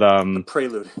 But The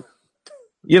Prelude.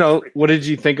 What did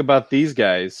you think about these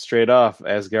guys? Straight off,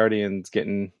 Asgardians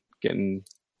getting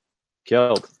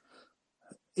killed.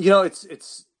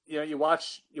 It's you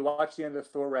watch the end of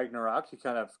Thor Ragnarok, you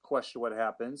kind of question what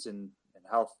happens and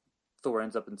how Thor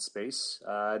ends up in space,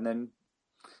 and then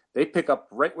they pick up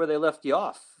right where they left you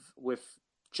off with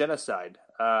genocide.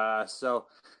 So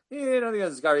the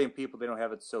Asgardian people, they don't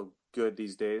have it so good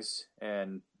these days,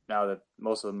 and now that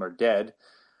most of them are dead,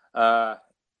 that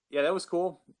was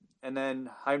cool. And then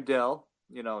Heimdall,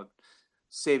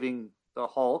 saving the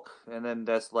Hulk, and then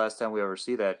that's the last time we ever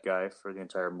see that guy for the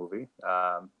entire movie.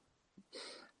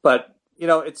 But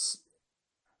it's,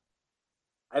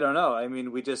 I don't know. I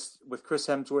mean, we just, with Chris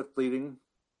Hemsworth leaving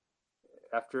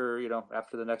after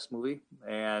the next movie,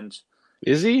 and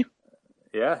is he?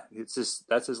 Yeah,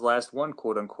 that's his last one,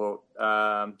 quote unquote.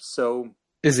 So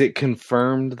is it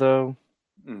confirmed though?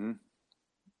 Mm-hmm.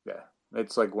 Yeah,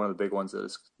 it's like one of the big ones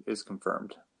that is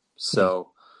confirmed. So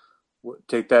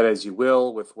take that as you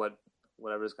will with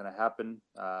whatever's going to happen.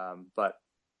 But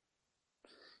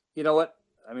you know what?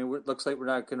 I mean, it looks like we're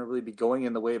not going to really be going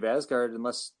in the way of Asgard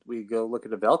unless we go look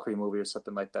at a Valkyrie movie or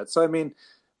something like that. So, I mean,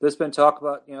 there's been talk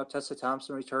about, Tessa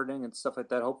Thompson returning and stuff like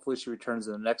that. Hopefully she returns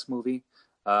in the next movie.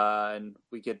 And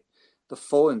we get the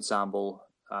full ensemble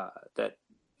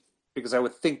because I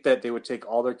would think that they would take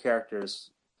all their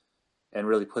characters and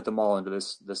really put them all into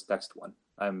this next one.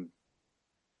 I'm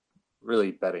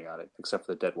really betting on it, except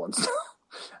for the dead ones,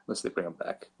 unless they bring them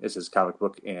back. It's his comic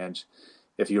book, and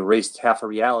if you erased half a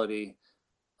reality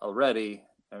already,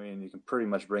 I mean, you can pretty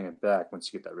much bring it back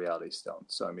once you get that reality stone.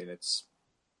 So, I mean, it's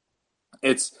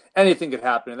anything could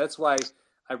happen, and that's why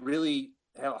I really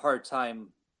have a hard time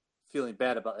feeling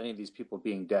bad about any of these people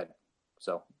being dead.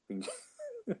 So,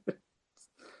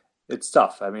 it's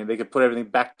tough. I mean, they could put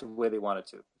everything back to the way they wanted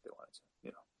to, if they wanted to.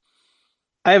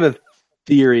 I have a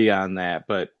theory on that,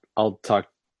 but I'll talk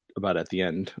about it at the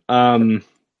end. I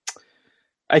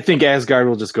think Asgard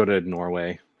will just go to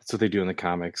Norway. That's what they do in the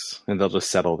comics, and they'll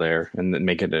just settle there and then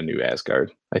make it a new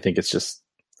Asgard. I think it's just,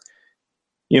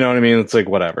 you know what I mean? It's like,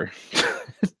 whatever.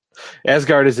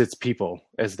 Asgard is its people,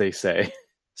 as they say.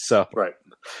 So right.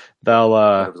 They'll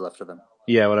whatever's left of them.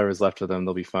 Yeah, whatever's left of them,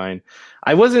 they'll be fine.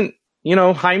 I wasn't,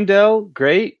 Heimdall,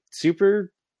 great,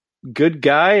 super good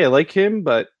guy. I like him,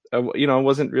 but I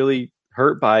wasn't really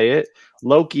hurt by it.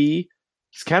 Loki,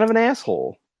 he's kind of an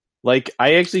asshole. Like,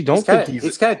 I actually don't think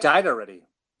he's kind of died already.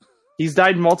 He's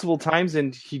died multiple times,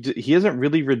 and he isn't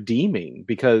really redeeming,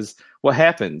 because what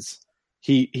happens?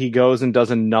 He goes and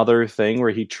does another thing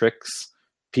where he tricks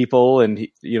people and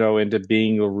into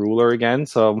being a ruler again.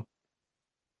 So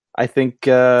I think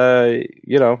sorry.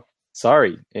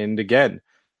 And again,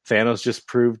 Thanos just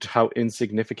proved how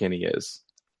insignificant he is.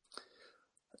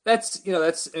 That's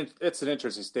an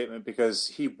interesting statement, because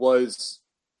he was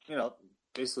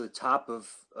basically top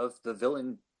of the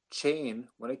villain chain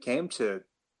when it came to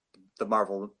the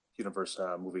Marvel Universe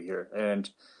movie here, and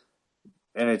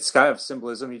it's kind of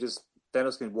symbolism.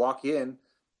 Thanos can walk in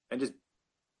and just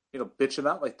bitch him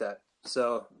out like that.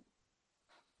 So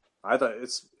I thought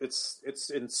it's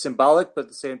symbolic, but at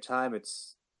the same time,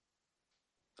 it's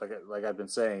like I've been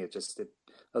saying. I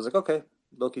was like, okay,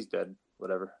 Loki's dead,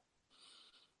 whatever.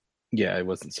 Yeah, I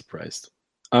wasn't surprised.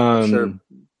 I'm sure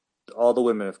all the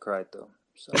women have cried though,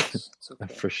 so it's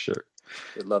okay. For sure.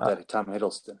 They love that Tom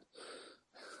Hiddleston.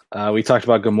 We talked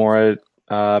about Gamora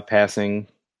passing.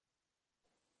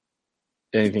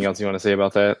 Anything else you want to say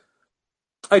about that?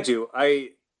 I do.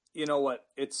 You know what?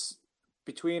 It's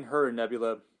between her and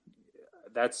Nebula.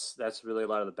 That's really a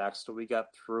lot of the backstory we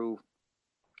got through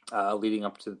leading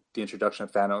up to the introduction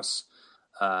of Thanos,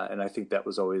 and I think that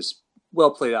was always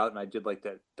well played out, and I did like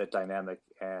that dynamic.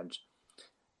 And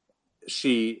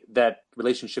that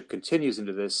relationship continues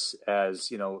into this,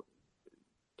 as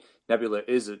Nebula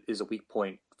is a weak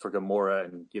point for Gamora,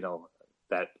 and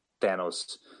that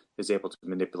Thanos is able to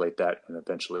manipulate that and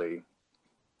eventually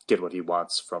get what he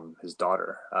wants from his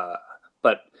daughter.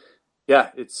 But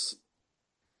yeah, it's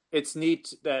it's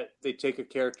neat that they take a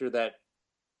character that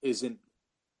isn't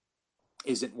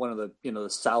one of the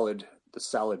the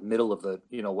solid middle of the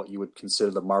what you would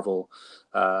consider the Marvel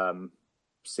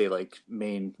say like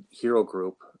main hero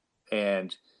group,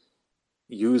 and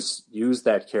use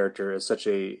that character as such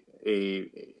a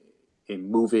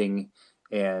moving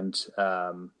and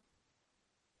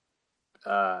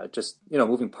just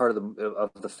moving part of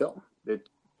the film.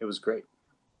 It was great.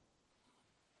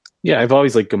 Yeah, I've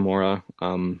always liked Gamora.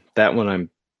 That one I'm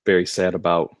very sad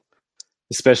about,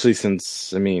 especially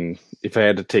since, I mean, if I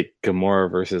had to take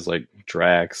Gamora versus like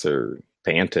Drax or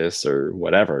Pantis or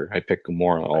whatever, I pick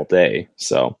Gamora all day.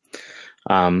 So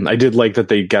I did like that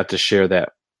they got to share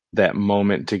that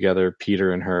moment together,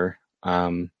 Peter and her,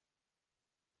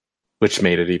 which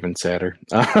made it even sadder.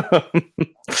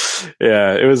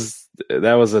 Yeah,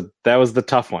 that was the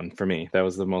tough one for me. That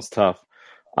was the most tough.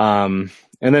 And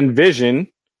then Vision,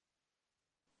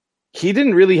 he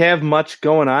didn't really have much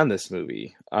going on this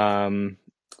movie. I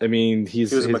mean, he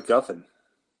was a MacGuffin.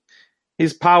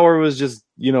 His power was just,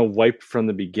 wiped from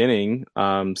the beginning.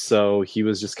 So he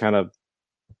was just kind of,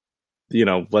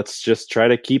 let's just try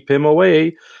to keep him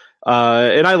away.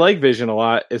 And I like Vision a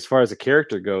lot as far as a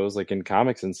character goes, like in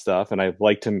comics and stuff. And I've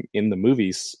liked him in the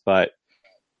movies, but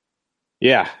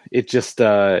yeah, it just,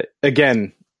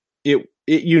 again,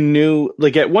 you knew,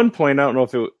 like at one point, I don't know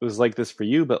if it was like this for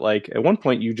you, but like at one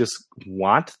point you just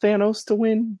want Thanos to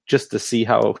win just to see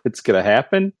how it's going to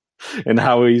happen and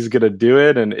how he's going to do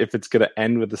it. And if it's going to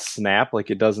end with a snap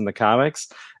like it does in the comics.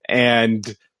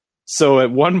 And so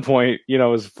at one point,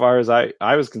 as far as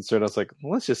I was concerned, I was like,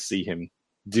 well, let's just see him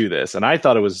do this. And I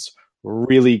thought it was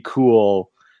really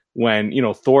cool when,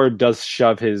 Thor does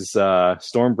shove his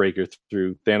Stormbreaker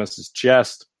through Thanos'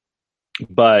 chest,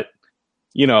 but,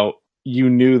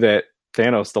 you knew that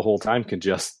Thanos the whole time could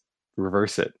just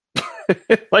reverse it.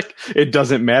 Like, it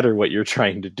doesn't matter what you're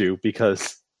trying to do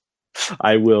because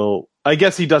I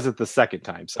guess he does it the second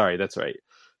time. Sorry, that's right.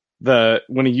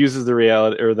 When he uses the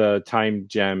reality or the time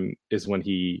gem is when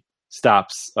he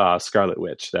stops Scarlet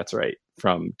Witch. That's right.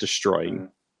 From destroying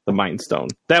the Mind Stone.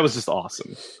 That was just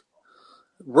awesome.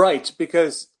 Right.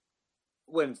 Because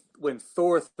when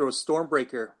Thor throws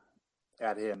Stormbreaker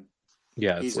at him,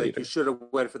 he's like, you should have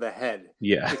went for the head.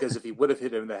 Yeah. Because if he would have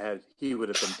hit him in the head, he would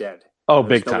have been dead. Oh,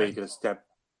 big time. He could have stepped.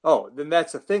 Oh, then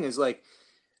that's the thing is like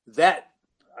that.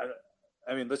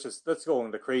 I mean, let's go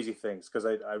into crazy things because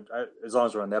I as long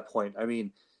as we're on that point, I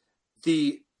mean,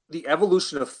 the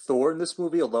evolution of Thor in this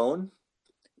movie alone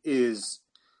is.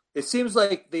 It seems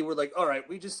like they were like, all right,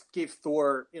 we just gave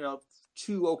Thor,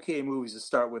 2 okay movies to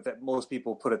start with that most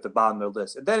people put at the bottom of their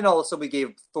list, and then all of a sudden we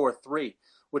gave Thor 3,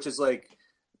 which is like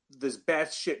this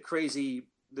batshit crazy,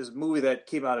 this movie that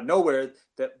came out of nowhere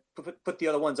that put the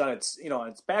other ones on its, on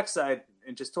its backside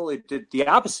and just totally did the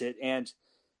opposite. And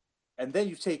then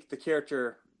you take the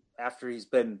character after he's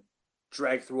been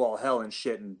dragged through all hell and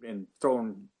shit and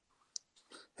thrown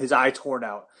his eye torn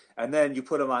out, and then you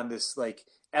put him on this like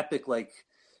epic like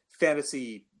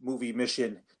fantasy movie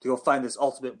mission to go find this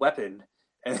ultimate weapon,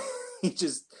 and he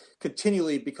just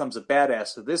continually becomes a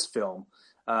badass for this film,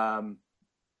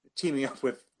 teaming up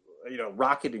with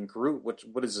Rocket and Groot.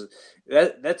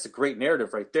 That's a great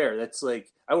narrative right there. That's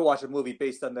like I would watch a movie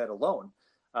based on that alone.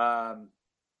 And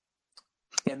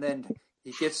then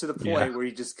he gets to the point where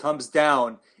he just comes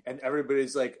down, and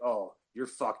everybody's like, "Oh, you're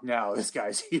fucked now. This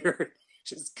guy's here."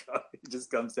 He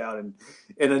just comes down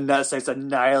and starts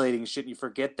annihilating shit. And you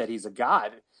forget that he's a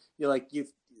god. You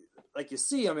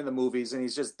see him in the movies, and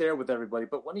he's just there with everybody.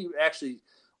 But when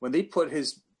they put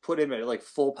him at like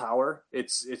full power,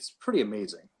 it's pretty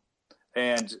amazing.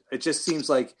 And it just seems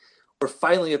like we're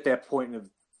finally at that point of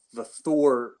the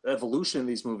Thor evolution in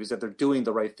these movies that they're doing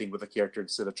the right thing with the character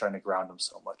instead of trying to ground him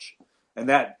so much. And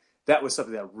that was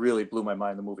something that really blew my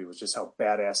mind in the movie, was just how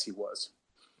badass he was.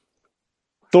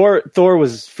 Thor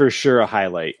was for sure a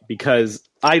highlight because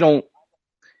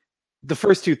the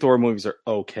first 2 Thor movies are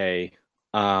okay.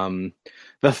 The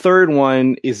third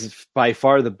one is by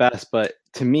far the best, but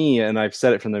to me, and I've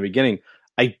said it from the beginning,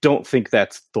 I don't think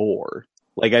that's Thor.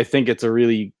 Like, I think it's a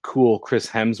really cool Chris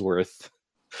Hemsworth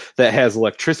that has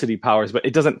electricity powers, but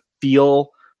it doesn't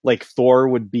feel like Thor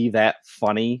would be that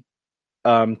funny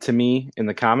to me in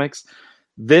the comics.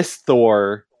 This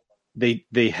Thor,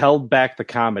 they held back the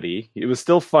comedy. It was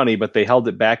still funny, but they held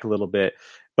it back a little bit.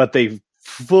 But they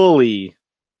fully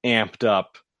amped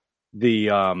up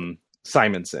the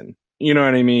Simonson. You know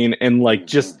what I mean? And like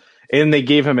and they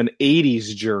gave him an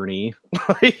 80s journey.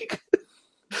 Like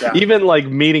Yeah. Even like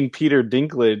meeting Peter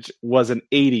Dinklage was an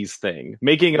 80s thing.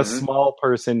 Making a small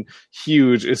person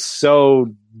huge is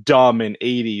so dumb in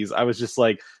 80s. I was just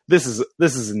like, this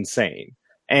is insane.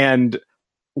 And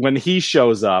when he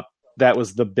shows up, that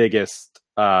was the biggest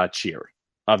cheer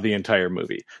of the entire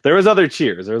movie. There was other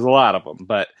cheers. There was a lot of them,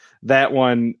 but that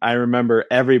one, I remember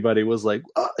everybody was like,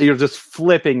 oh, you're just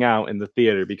flipping out in the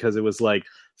theater because it was like,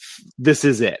 this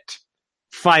is it.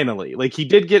 Finally. Like, he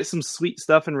did get some sweet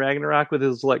stuff in Ragnarok with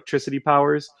his electricity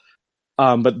powers.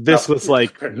 But this was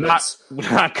like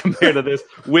not compared to this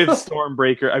with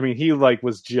Stormbreaker. I mean, he like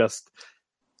was just,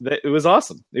 it was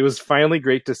awesome. It was finally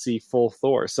great to see full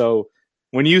Thor. So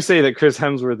when you say that Chris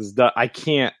Hemsworth is done, I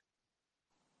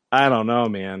don't know,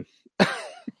 man.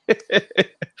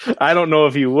 I don't know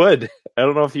if he would. I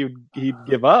don't know if he'd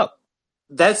give up.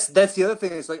 That's the other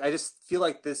thing. Is like, I just feel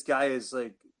like this guy is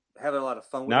like having a lot of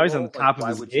fun with now he's on the top of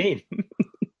his game.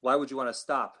 Why would you want to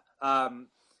stop?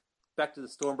 Back to the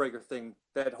Stormbreaker thing,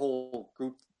 that whole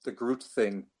Groot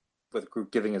thing with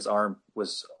Groot giving his arm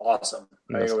was awesome.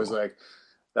 Like, it was cool. Like,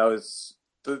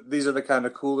 these are the kind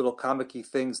of cool little comic-y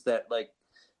things that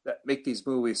make these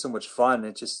movies so much fun.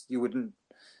 It just, you wouldn't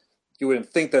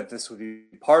think that this would be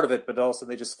part of it, but also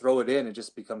they just throw it in. It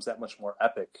just becomes that much more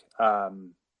epic.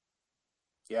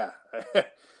 Yeah.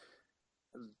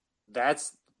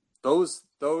 That's those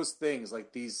things,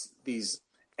 like these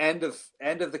end of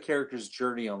the character's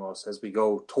journey almost as we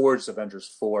go towards Avengers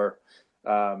 4.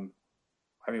 I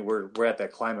mean, we're at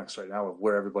that climax right now of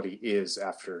where everybody is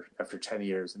after 10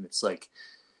 years, and it's like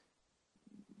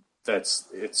they've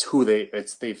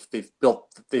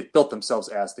built themselves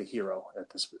as the hero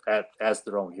as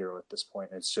their own hero at this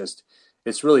point.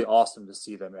 It's really awesome to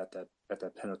see them at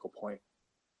that pinnacle point.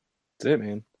 That's it,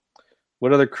 man.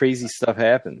 What other crazy stuff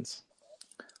happens?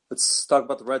 Let's talk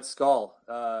about the Red Skull,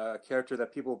 a character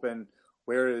that people have been,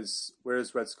 where is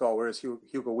Red Skull? Where is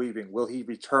Hugo Weaving? Will he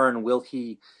return? Will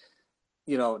he,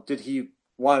 did he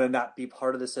want to not be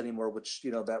part of this anymore? Which,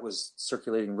 that was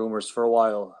circulating rumors for a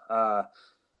while.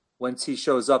 Once he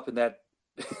shows up in that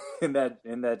in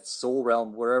that soul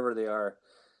realm, wherever they are,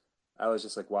 I was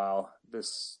just like, wow,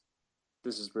 this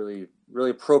is really, really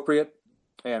appropriate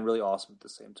and really awesome at the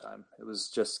same time. It was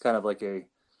just kind of like it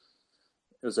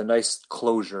was a nice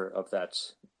closure of that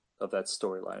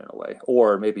storyline in a way,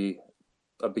 or maybe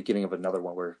a beginning of another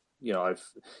one where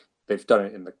they've done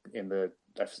it in the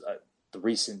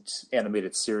recent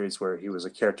animated series where he was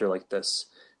a character like this,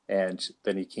 and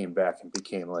then he came back and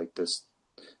became like this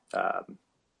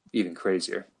even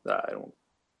crazier. I don't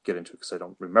get into it because I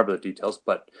don't remember the details,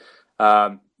 but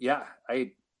yeah,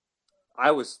 I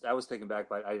was taken back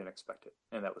by it. I didn't expect it,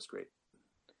 and that was great.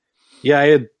 Yeah, I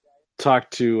had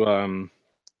talked to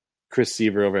Chris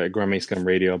Seaver over at Gourmet Scum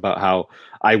Radio about how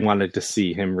I wanted to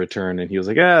see him return, and he was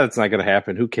like, it's not going to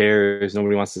happen. Who cares?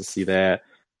 Nobody wants to see that.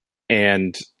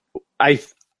 And I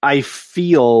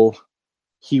feel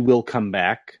he will come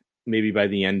back maybe by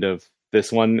the end of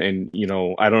this one, and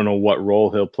I don't know what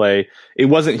role he'll play. It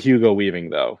wasn't Hugo Weaving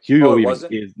though. Hugo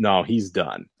Weaving he's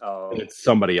done. Oh, it's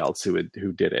somebody else who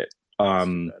did it.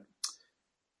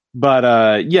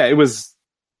 But yeah,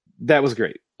 that was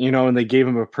great. And they gave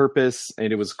him a purpose,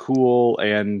 and it was cool.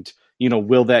 And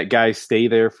will that guy stay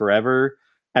there forever?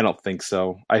 I don't think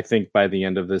so. I think by the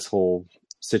end of this whole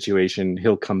situation,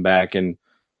 he'll come back and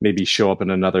maybe show up in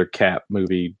another Cap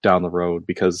movie down the road,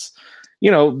 because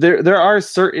there are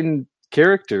certain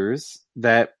characters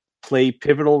that play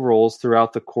pivotal roles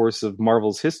throughout the course of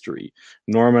Marvel's history.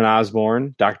 Norman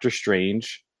Osborn, Doctor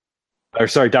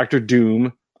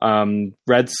Doom,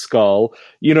 Red Skull.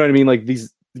 You know what I mean? Like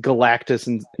these Galactus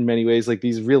in many ways, like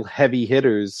these real heavy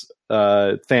hitters,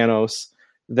 Thanos,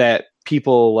 that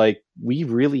people like, we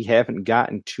really haven't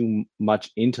gotten too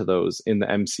much into those in the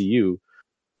MCU.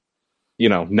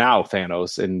 Now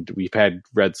Thanos, and we've had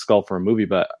Red Skull for a movie,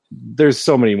 but there's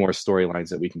so many more storylines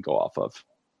that we can go off of.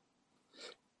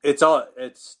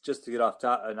 It's just to get off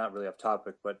not really off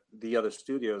topic, but the other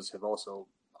studios have also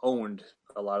owned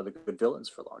a lot of the good villains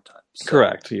for a long time. So,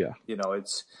 correct. Yeah.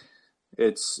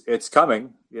 It's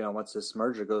coming, once this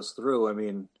merger goes through. I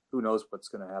mean, who knows what's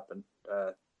going to happen.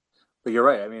 But you're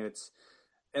right. I mean,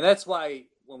 and that's why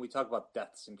when we talk about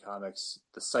deaths in comics,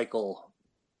 the cycle,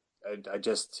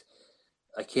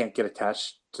 I can't get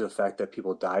attached to the fact that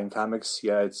people die in comics.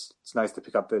 Yeah, it's nice to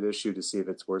pick up that issue to see if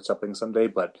it's worth something someday.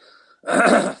 But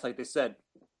like they said,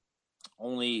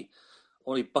 only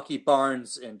Bucky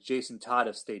Barnes and Jason Todd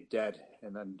have stayed dead,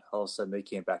 and then all of a sudden they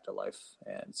came back to life.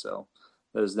 And so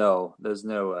there's no end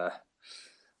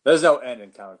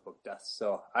in comic book deaths.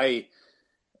 So a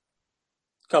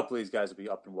couple of these guys will be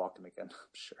up and walking again, I'm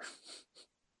sure.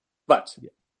 But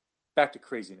back to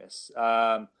craziness.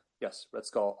 Yes, Red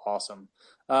Skull, awesome.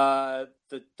 The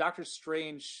Doctor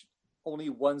Strange, only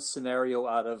one scenario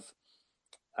out of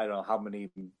I don't know how many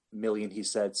million he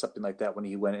said, something like that, when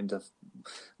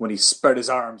he spread his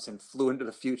arms and flew into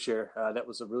the future. That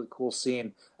was a really cool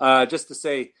scene. Just to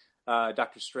say,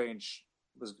 Doctor Strange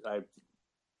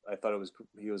I thought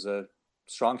he was a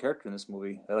strong character in this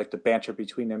movie. I like the banter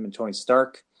between him and Tony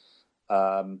Stark.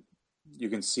 You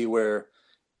can see where,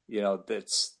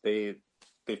 that's they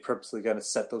purposely going to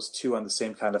set those two on the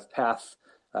same kind of path,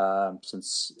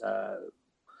 since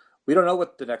we don't know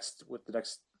what the next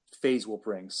phase will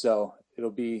bring. So it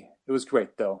was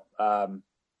great though.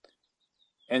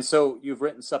 And so you've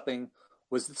written something.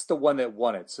 Was this the one that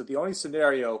won it? So the only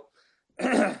scenario,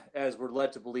 as we're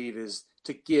led to believe, is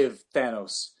to give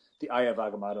Thanos the Eye of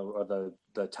Agamotto, or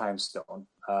the Time Stone.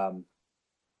 Do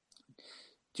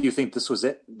you think this was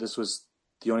it? This was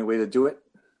the only way to do it?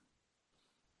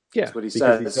 Yeah, that's what he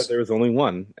said there was only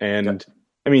one. And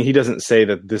I mean, he doesn't say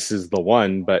that this is the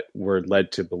one, but we're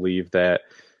led to believe that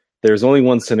there's only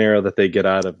one scenario that they get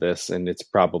out of this, and it's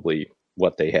probably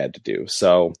what they had to do.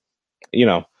 So,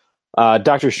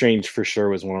 Doctor Strange for sure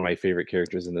was one of my favorite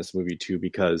characters in this movie too,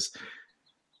 because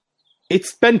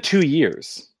it's been 2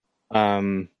 years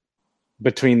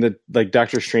between the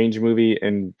Doctor Strange movie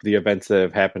and the events that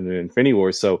have happened in Infinity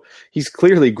War. So he's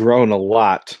clearly grown a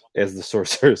lot as the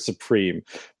Sorcerer Supreme,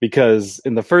 because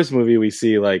in the first movie we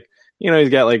see he's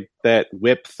got that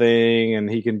whip thing,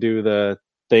 and he can do the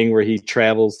thing where he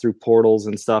travels through portals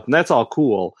and stuff, and that's all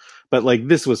cool. But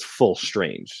this was full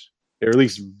Strange, or at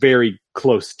least very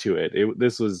close to it.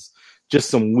 This was just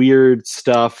some weird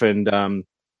stuff, and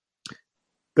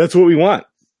that's what we want.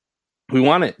 We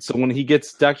want it. So when he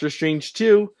gets Doctor Strange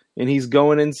 2 and he's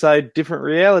going inside different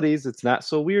realities, it's not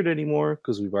so weird anymore,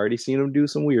 because we've already seen him do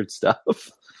some weird stuff.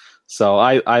 So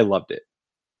I loved it.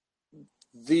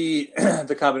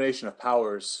 The combination of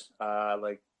powers,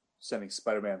 like sending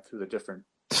Spider-Man through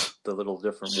the little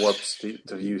different warps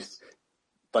to youth,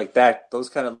 like that. Those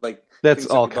kind of that's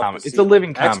all comic. It's a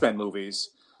living comic. X-Men movies.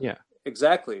 Yeah,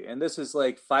 exactly. And this is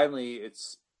finally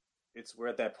we're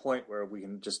at that point where we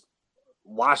can just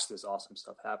watch this awesome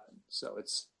stuff happen. So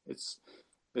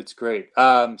it's great.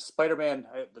 Spider-Man.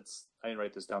 I didn't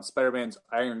write this down. Spider-Man's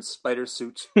Iron Spider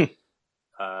suit,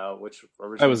 which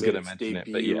originally I was going to mention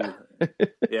debut.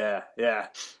 It, but yeah, yeah.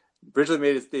 Originally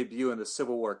made its debut in the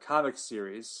Civil War comic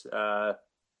series. Of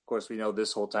course, we know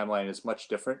this whole timeline is much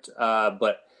different,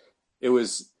 but it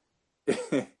was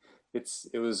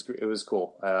it was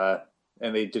cool.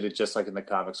 And they did it just like in the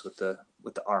comics with the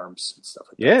arms and stuff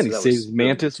like that. Yeah, and he saves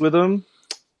Mantis with him.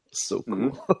 So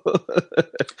cool. Mm-hmm.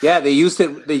 Yeah, they used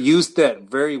it. They used that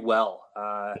very well,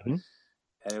 and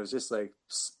it was just like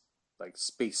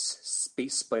space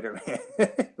Spider-Man.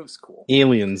 It was cool.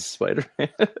 Aliens Spider-Man.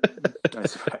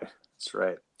 That's right. That's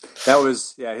right. That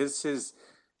was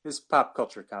his pop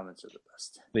culture comments are the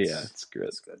best. It's good.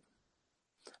 It's good.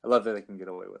 I love that they can get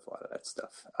away with a lot of that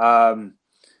stuff.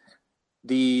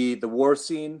 The war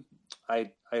scene,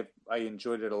 I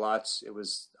enjoyed it a lot. It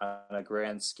was on a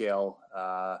grand scale.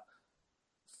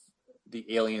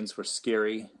 The aliens were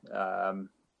scary.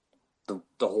 The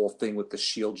whole thing with the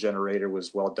shield generator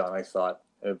was well done, I thought.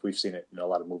 We've seen it in a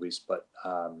lot of movies, but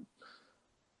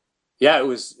it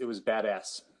was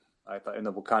badass, I thought. And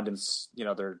the Wakandans,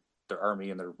 their army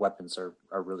and their weapons are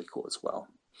really cool as well.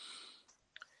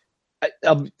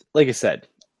 Like I said,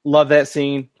 love that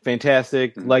scene.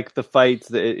 Fantastic. Mm-hmm. Like the fights,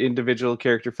 the individual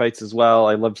character fights as well.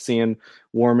 I loved seeing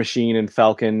War Machine and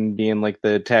Falcon being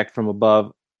the attack from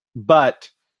above. But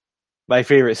my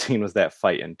favorite scene was that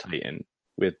fight in Titan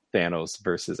with Thanos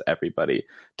versus everybody.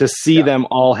 To see them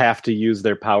all have to use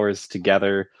their powers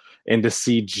together, and to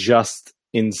see just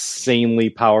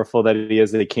insanely powerful that he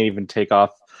is, that they can't even take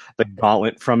off the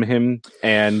gauntlet from him.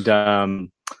 And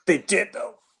they did,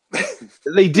 though.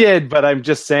 They did, but I'm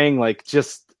just saying,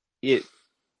 it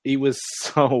was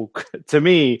so, to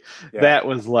me, that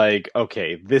was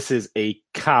okay, this is a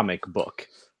comic book.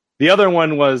 The other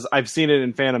one was, I've seen it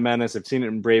in Phantom Menace, I've seen it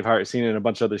in Braveheart, I've seen it in a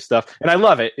bunch of other stuff, and I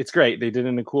love it. It's great. They did it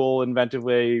in a cool, inventive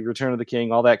way, Return of the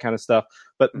King, all that kind of stuff.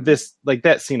 But this,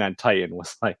 that scene on Titan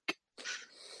was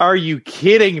are you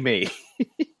kidding me?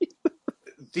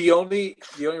 The only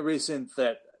reason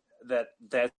that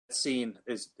scene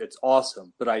it's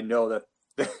awesome, but I know that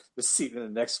the scene in the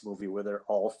next movie where they're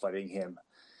all fighting him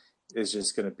is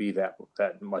just going to be that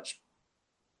much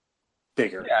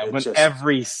bigger. Yeah, when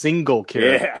every single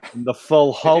character, the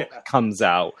full Hulk comes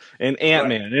out, and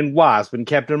Ant-Man and Wasp and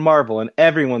Captain Marvel, and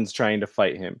everyone's trying to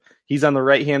fight him. He's on the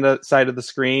right-hand side of the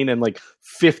screen, and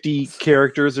 50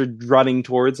 characters are running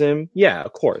towards him. Yeah,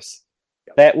 of course.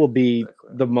 That will be Exactly.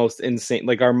 the most insane.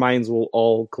 Like, our minds will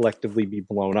all collectively be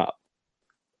blown up.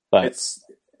 But It's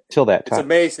till that time,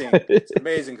 amazing. It's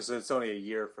amazing because it's only a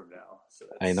year from now. So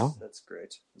I know. That's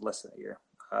great. Less than a year.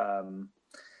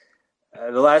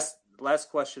 The last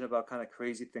question about kind of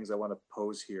crazy things I want to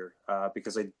pose here,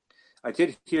 because I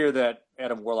did hear that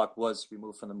Adam Warlock was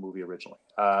removed from the movie originally.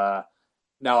 Now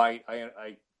I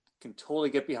can totally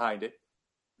get behind it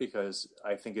because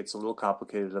I think it's a little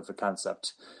complicated of a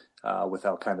concept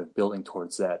without kind of building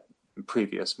towards that in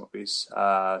previous movies.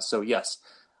 So yes,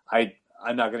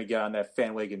 I'm not going to get on that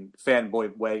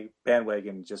fanboy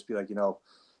bandwagon and just be like,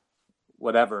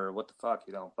 whatever, what the fuck,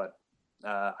 But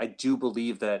I do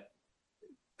believe that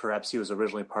perhaps he was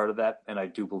originally part of that, and I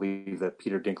do believe that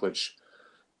Peter Dinklage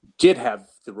did have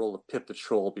the role of Pip the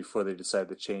Troll before they decided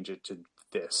to change it to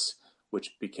this,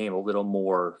 which became a little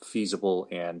more feasible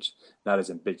and not as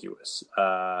ambiguous.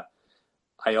 I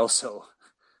also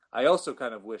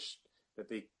kind of wish that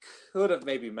they could have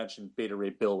maybe mentioned Beta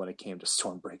Ray Bill when it came to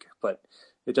Stormbreaker, but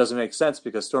it doesn't make sense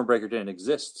because Stormbreaker didn't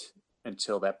exist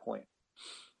until that point.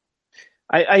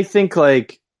 I think,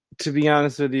 like, to be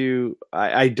honest with you,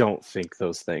 I don't think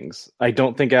those things. I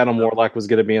don't think Adam Warlock was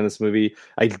going to be in this movie.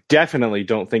 I definitely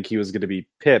don't think he was going to be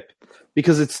Pip,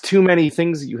 because it's too many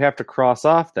things that you have to cross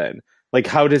off then. Like,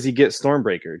 how does he get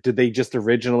Stormbreaker? Did they just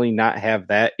originally not have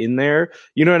that in there?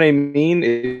 You know what I mean?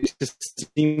 It just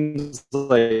seems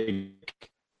like it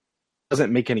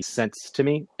doesn't make any sense to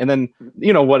me. And then,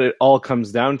 what it all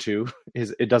comes down to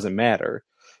is it doesn't matter.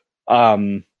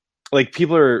 Like,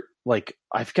 people are like,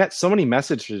 I've got so many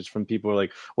messages from people who are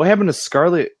like, what happened to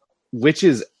Scarlet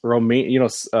Witch's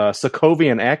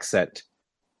Sokovian accent?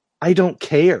 I don't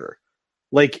care.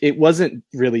 Like, it wasn't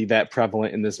really that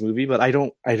prevalent in this movie, but I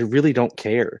really don't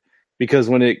care, because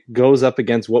when it goes up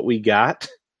against what we got,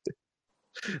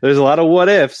 there's a lot of what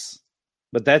ifs,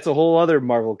 but that's a whole other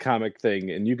Marvel comic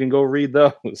thing, and you can go read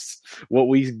those. What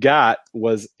we got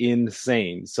was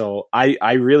insane. So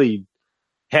I really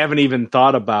haven't even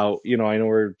thought about, I know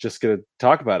we're just going to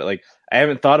talk about it. Like, I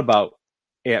haven't thought about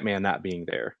Ant-Man not being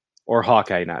there, or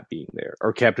Hawkeye not being there,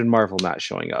 or Captain Marvel not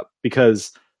showing up,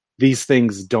 because these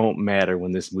things don't matter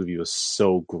when this movie was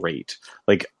so great.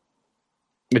 Like,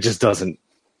 it just doesn't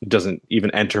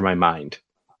even enter my mind.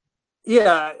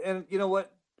 Yeah, and you know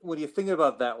what? When you think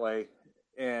about it that way,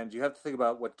 and you have to think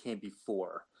about what came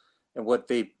before and what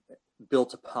they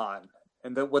built upon,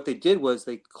 and then what they did was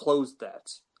they closed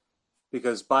that.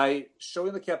 Because by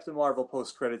showing the Captain Marvel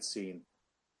post-credit scene,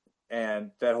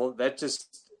 and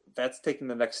that's taking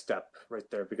the next step right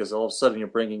there. Because all of a sudden you're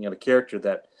bringing in a character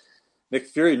that Nick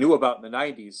Fury knew about in the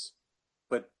 90s,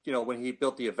 but when he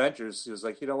built the Avengers, he was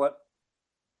like, you know what?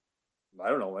 I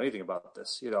don't know anything about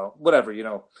this. Whatever.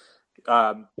 Yeah,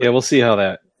 we'll see how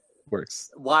that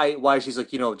works. Why she's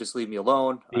like, just leave me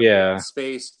alone. I'm yeah. in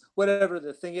space. Whatever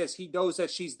the thing is, he knows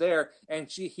that she's there, and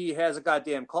he has a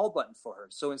goddamn call button for her.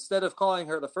 So instead of calling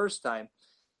her the first time,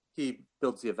 he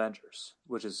builds the Avengers,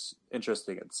 which is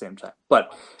interesting at the same time.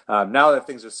 But now that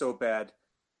things are so bad,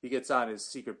 he gets on his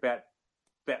secret bat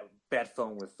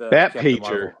phone with Bat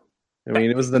pager. I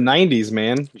mean, it was the 90s,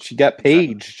 man. She got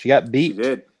paged. She got beeped. She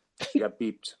did. She got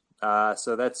beeped.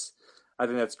 So I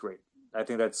think that's great. I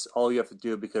think that's all you have to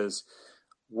do, because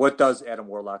what does Adam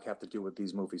Warlock have to do with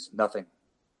these movies? Nothing.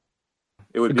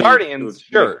 It would be Guardians,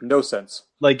 sure. Make no sense.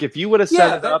 Like, if you would have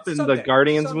set it up in the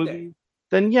Guardians movie,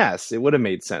 then yes, it would have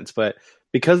made sense. But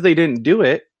because they didn't do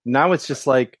it, now it's just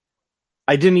like,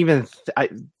 I didn't even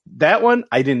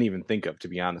think of, to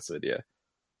be honest with you.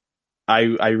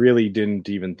 I really didn't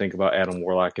even think about Adam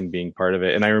Warlock and being part of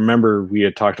it. And I remember we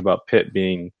had talked about Peter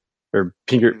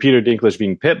Dinklage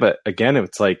being Pip, but again,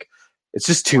 it's like, it's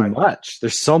just too much.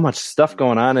 There's so much stuff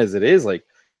going on as it is. Like,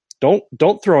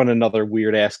 don't throw in another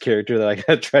weird ass character that I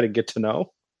gotta try to get to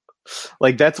know.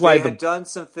 Like, that's why they had done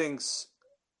some things.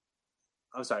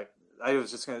 I'm sorry.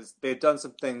 They had done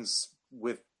some things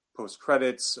with post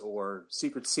credits or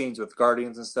secret scenes with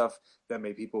Guardians and stuff that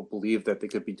made people believe that they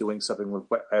could be doing something with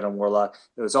Adam Warlock.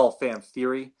 It was all fan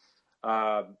theory,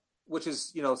 which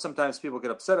is, sometimes people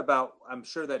get upset about. I'm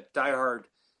sure that diehard,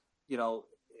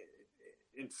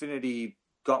 Infinity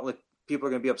Gauntlet people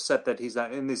are going to be upset that he's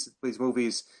not in these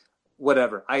movies.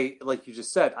 Whatever. Like you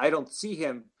just said, I don't see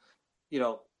him. I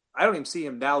don't even see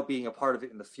him now being a part of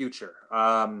it in the future.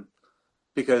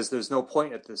 Because there's no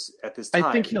point at this time.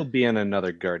 I think he'll be in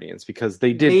another Guardians, because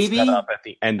they did set up at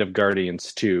the end of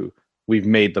Guardians 2. We've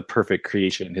made the perfect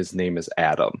creation. His name is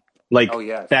Adam. Like,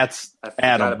 that's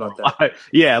Adam. About that.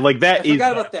 Yeah, like that. I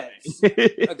forgot about that.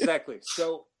 Exactly.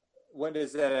 So when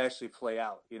does that actually play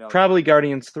out? Probably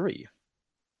Guardians 3.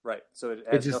 Right. So it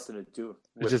has nothing to do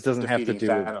with it just doesn't have to do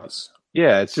Thanos.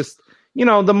 Yeah, it's just,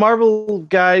 the Marvel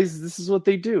guys, this is what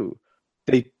they do.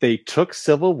 They took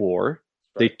Civil War,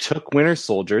 they took Winter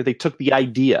Soldier, they took the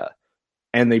idea,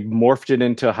 and they morphed it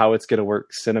into how it's going to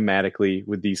work cinematically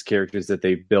with these characters that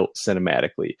they've built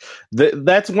cinematically.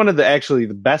 That's one of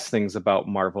the best things about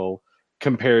Marvel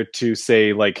compared to,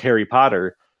 say, like Harry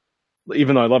Potter.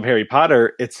 Even though I love Harry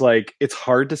Potter, it's like it's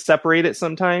hard to separate it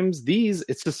sometimes.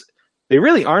 It's just, they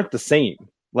really aren't the same.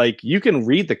 Like, you can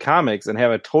read the comics and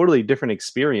have a totally different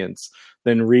experience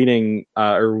than reading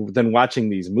or than watching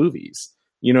these movies.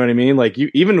 You know what I mean? Like,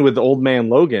 even with Old Man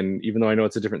Logan, even though I know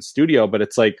it's a different studio, but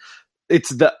it's like,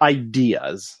 it's the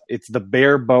ideas. It's the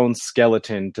bare bones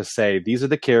skeleton to say, these are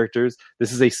the characters.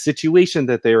 This is a situation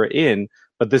that they are in,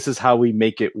 but this is how we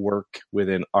make it work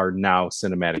within our now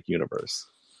cinematic universe.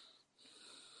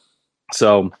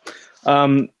 So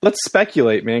let's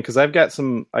speculate, man, because I got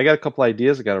a couple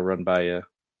ideas I got to run by you.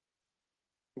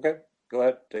 Okay, go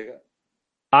ahead. Take it.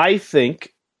 I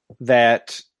think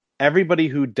that everybody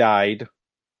who died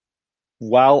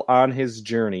while on his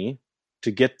journey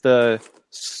to get the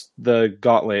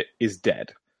gauntlet is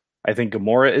dead. I think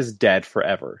Gamora is dead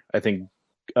forever. I think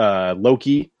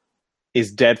Loki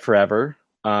is dead forever.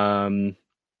 I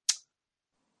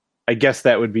guess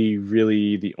that would be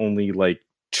really the only like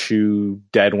two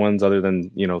dead ones other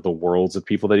than, the worlds of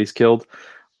people that he's killed.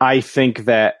 I think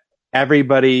that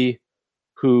everybody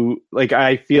who, like,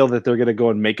 I feel that they're going to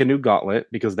go and make a new gauntlet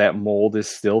because that mold is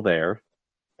still there.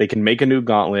 They can make a new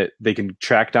gauntlet. They can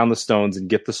track down the stones and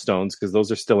get the stones because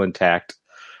those are still intact.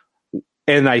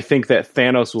 And I think that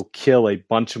Thanos will kill a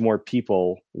bunch more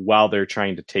people while they're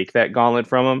trying to take that gauntlet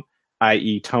from him,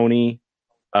 i.e. Tony,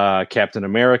 Captain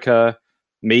America,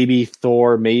 maybe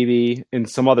Thor, and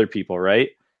some other people, right?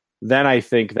 Then I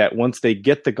think that once they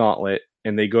get the gauntlet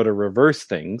and they go to reverse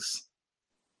things,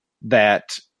 that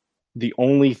the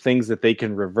only things that they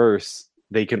can reverse,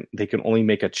 they can only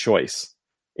make a choice.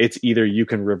 It's either you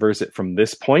can reverse it from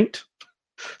this point,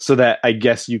 so that I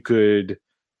guess you could,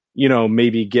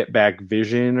 maybe get back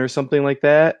Vision or something like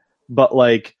that. But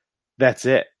like, that's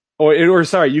it. Or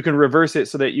sorry, you can reverse it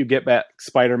so that you get back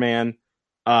Spider-Man,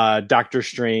 Doctor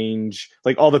Strange,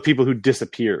 like all the people who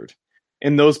disappeared.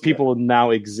 And those people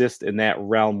now exist in that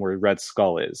realm where Red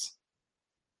Skull is.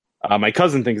 My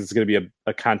cousin thinks it's going to be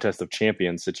a contest of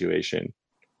champions situation,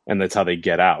 and that's how they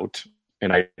get out.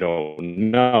 And I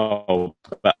don't know,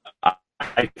 but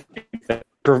I think that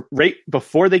right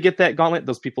before they get that gauntlet,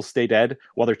 those people stay dead.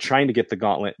 While they're trying to get the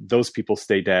gauntlet, those people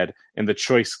stay dead. And the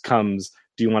choice comes,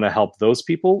 do you want to help those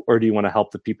people or do you want to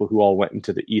help the people who all went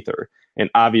into the ether? And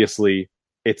obviously,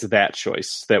 it's that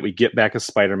choice that we get back a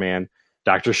Spider-Man,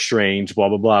 Doctor Strange, blah,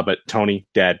 blah, blah. But Tony,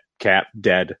 dead. Cap,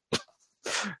 dead.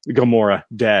 Gamora,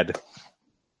 dead.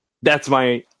 That's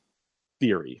my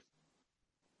theory.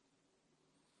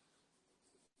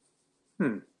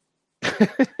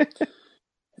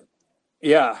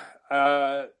 Yeah.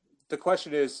 The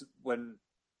question is, when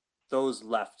those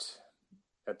left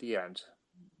at the end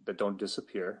that don't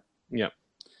disappear. Yeah.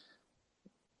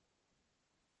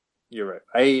 You're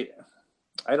right.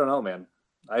 I don't know, man.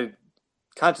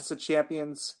 Contest of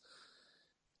Champions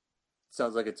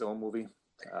sounds like its own movie.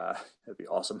 That'd be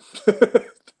awesome.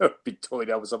 That would be totally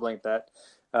down with something like that.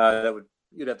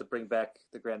 You'd have to bring back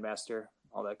the Grandmaster,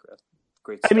 all that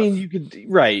great stuff. I mean, you could,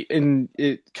 right, and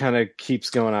it kind of keeps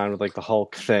going on with like the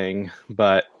Hulk thing,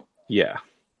 but yeah.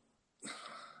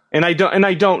 And I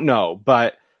don't know,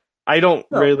 but I don't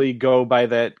really go by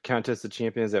that Contest of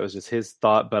Champions. That was just his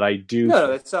thought, but I do. No,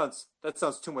 that sounds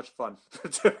too much fun.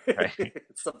 Right.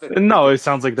 No, it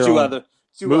sounds like their own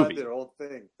movie. Their old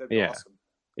thing. That'd be awesome.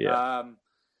 Yeah.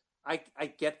 I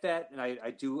get that, and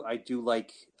I do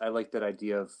like that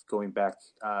idea of going back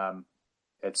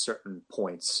at certain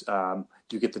points.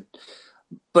 You get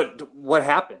but what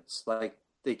happens? Like,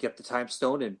 they get the time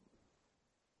stone, and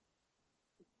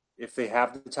if they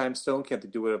have the time stone, can't they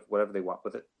do whatever they want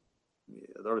with it?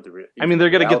 I mean, they're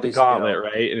going to get the gauntlet,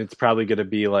 right? And it's probably going to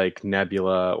be like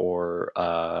Nebula or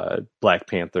Black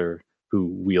Panther who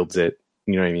wields it.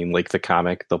 You know what I mean? Like the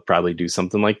comic, they'll probably do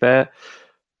something like that.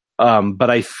 But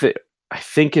I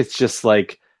think it's just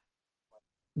like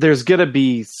there's going to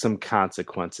be some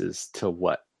consequences to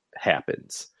what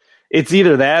happens. It's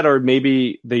either that or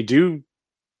maybe they do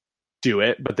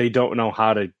it, but they don't know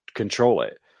how to control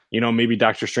it. Maybe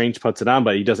Doctor Strange puts it on,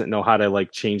 but he doesn't know how to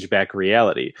like change back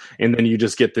reality. And then you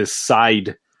just get this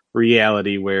side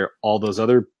reality where all those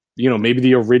other, maybe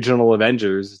the original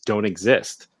Avengers don't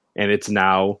exist. And it's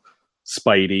now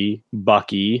Spidey,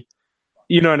 Bucky,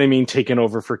 you know what I mean, taking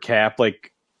over for Cap,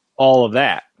 like all of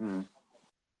that.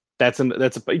 That's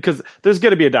because there's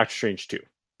going to be a Doctor Strange 2.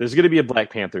 There's going to be a Black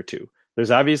Panther 2. There's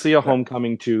obviously a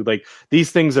Homecoming 2. Like, these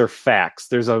things are facts.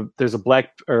 There's a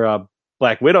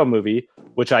Black Widow movie,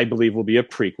 which I believe will be a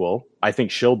prequel. I think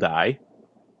she'll die.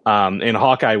 And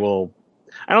Hawkeye will...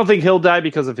 I don't think he'll die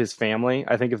because of his family.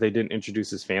 I think if they didn't introduce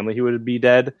his family, he would be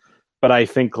dead. But I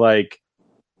think, like,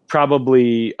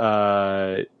 probably,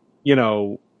 Hank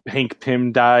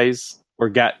Pym dies or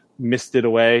got misted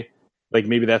away. Like,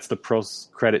 maybe that's the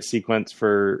post-credit sequence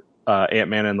for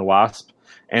Ant-Man and the Wasp.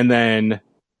 And then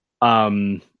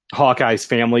Hawkeye's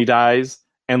family dies.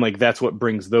 And, like, that's what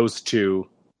brings those two.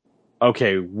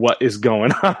 Okay, what is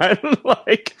going on?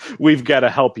 Like, we've got to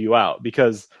help you out,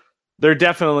 because they're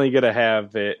definitely going to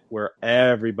have it where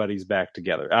everybody's back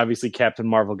together. Obviously, Captain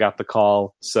Marvel got the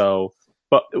call,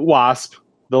 but Wasp,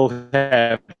 they'll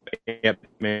have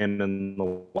Ant-Man and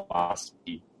the Wasp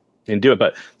and do it.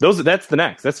 But that's the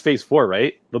next. That's Phase 4,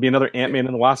 right? There'll be another Ant-Man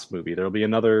and the Wasp movie. There'll be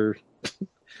another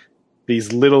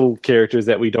these little characters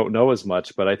that we don't know as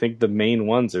much, but I think the main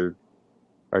ones are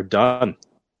done.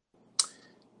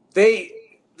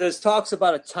 There's talks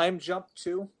about a time jump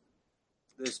too.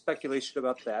 There's speculation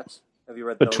about that. Have you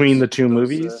read between the two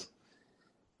movies?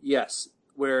 Yes,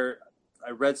 where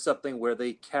I read something where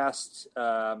they cast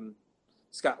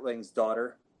Scott Lang's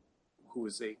daughter, who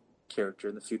is a character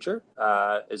in the future,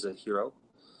 as a hero,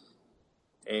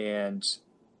 and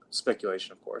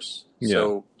speculation, of course. Yeah.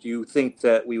 So, do you think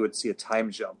that we would see a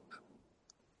time jump,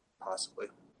 possibly?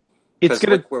 It's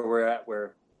gonna where we're at,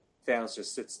 where Thanos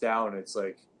just sits down, and it's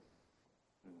like,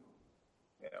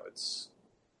 it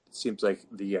seems like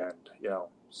the end,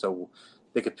 so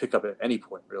they could pick up at any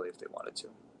point, really, if they wanted to.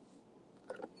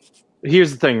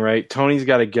 Here's the thing, right? Tony's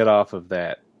got to get off of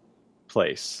that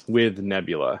place with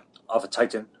Nebula. Off of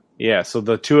Titan. Yeah, so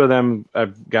the two of them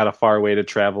have got a far way to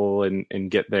travel and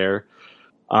get there.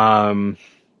 Where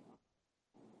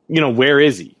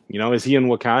is he? Is he in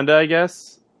Wakanda, I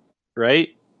guess?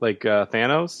 Right? Like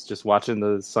Thanos, just watching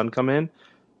the sun come in?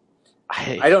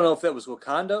 I don't know if that was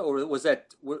Wakanda, or was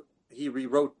that he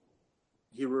rewrote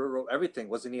everything.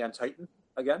 Wasn't he on Titan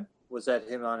again? Was that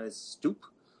him on his stoop?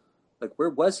 Like, where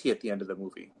was he at the end of the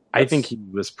movie? I think he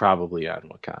was probably on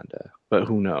Wakanda, but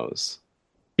who knows?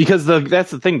 Because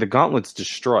that's the thing, the gauntlet's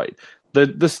destroyed.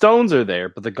 The stones are there,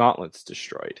 but the gauntlet's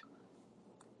destroyed.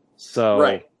 So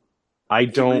right. He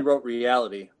rewrote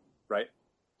reality, right?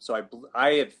 So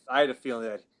I had a feeling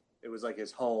that it was like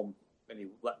his home, and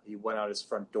he went out his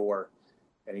front door,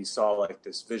 and he saw like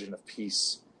this vision of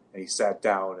peace, and he sat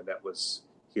down, and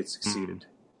he had succeeded.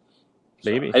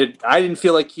 Maybe. So I didn't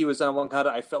feel like he was on Wakanda.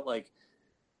 I felt like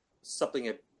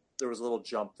there was a little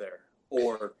jump there,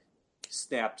 or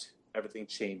snapped, everything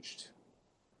changed.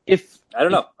 I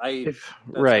don't know. That's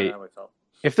right. how I felt.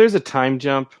 If there's a time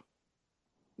jump,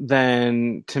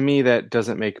 then to me that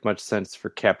doesn't make much sense for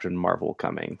Captain Marvel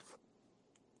coming.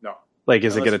 No. Like,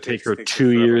 is it going to take her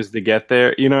 2 years to get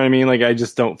there? You know what I mean? Like, I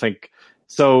just don't think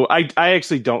so. I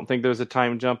actually don't think there's a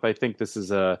time jump. I think this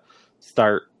is a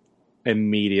start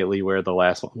immediately where the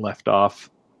last one left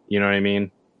off. You know what I mean?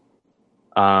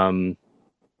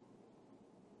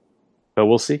 But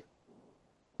we'll see.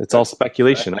 It's all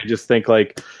speculation. I just think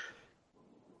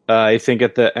I think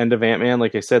at the end of Ant-Man,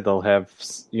 like I said, they'll have,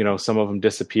 some of them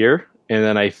disappear. And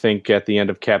then I think at the end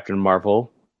of Captain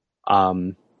Marvel,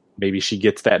 maybe she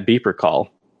gets that beeper call.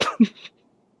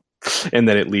 And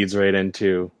then it leads right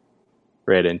into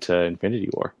Infinity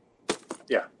War.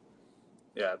 Yeah.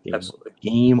 Yeah, absolutely.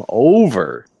 Game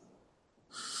over.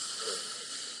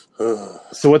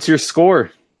 So what's your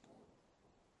score?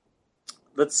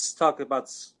 Let's talk about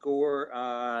score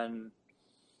on...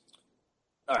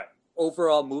 All right.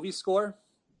 Overall movie score,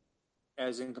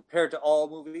 as in compared to all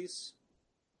movies.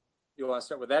 You want to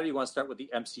start with that, or you want to start with the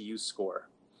MCU score?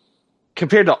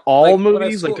 Compared to all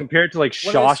movies? Compared to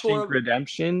Shawshank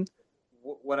Redemption?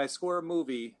 When I score a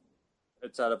movie,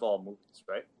 it's out of all movies,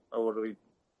 right? Or what do we...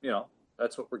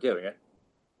 that's what we're giving it.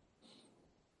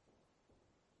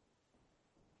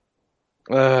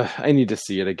 I need to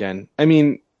see it again. I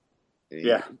mean...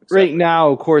 Yeah. Exactly. Right now,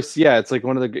 of course, yeah, it's like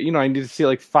one of the... I need to see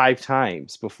it 5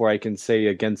 times before I can say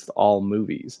against all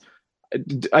movies.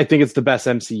 I think it's the best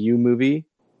MCU movie.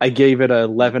 I gave it an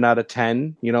 11 out of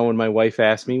 10. When my wife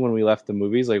asked me when we left the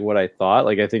movies, what I thought.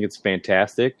 I think it's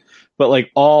fantastic. But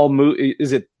all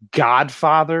is it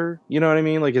Godfather? You know what I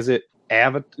mean? Is it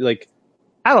Avatar?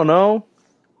 I don't know.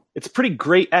 It's a pretty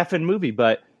great effing movie.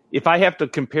 But if I have to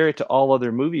compare it to all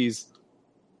other movies,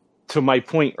 to my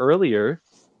point earlier,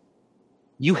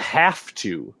 you have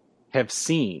to have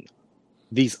seen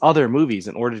these other movies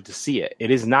in order to see it. It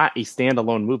is not a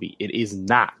standalone movie. It is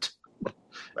not.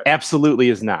 Right. Absolutely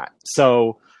is not.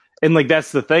 So, and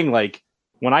that's the thing.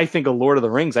 when I think of Lord of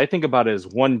the Rings, I think about it as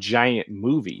one giant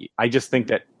movie. I just think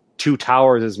that Two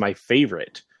Towers is my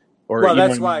favorite. Or well,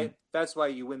 that's why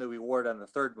you win the reward on the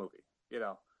third movie. You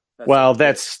know.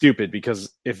 That's stupid,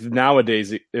 because if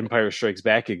nowadays Empire Strikes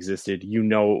Back existed,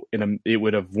 it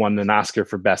would have won an Oscar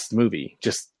for best movie.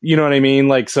 Just, you know what I mean?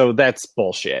 Like, so that's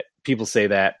bullshit. People say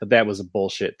that, but that was a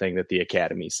bullshit thing that the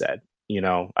Academy said. You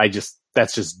know,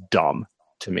 that's just dumb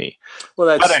to me.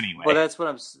 But anyway, that's what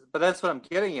I'm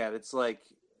getting at. It's like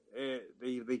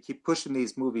they keep pushing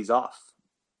these movies off.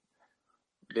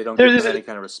 They don't give any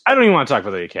kind of respect. I don't even want to talk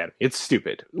about the Academy. It's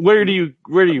stupid. Where do you?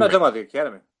 I'm not talking about the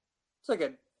Academy. It's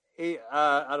like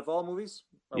out of all movies,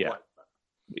 or what?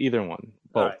 Either one.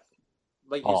 Both. Right.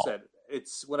 Like you said,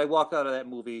 it's when I walk out of that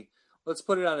movie. Let's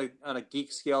put it on a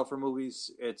geek scale for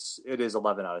movies. It is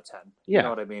 11 out of 10. Yeah. You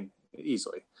know what I mean?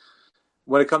 Easily.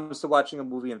 When it comes to watching a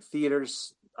movie in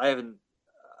theaters, I haven't.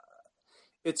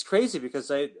 It's crazy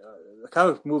because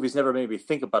comic book movies never made me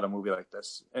think about a movie like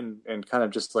this and kind of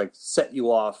just like set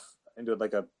you off into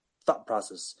like a thought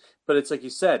process. But it's like you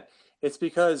said. It's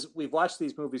because we've watched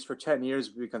these movies for 10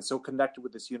 years. We've become so connected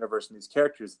with this universe and these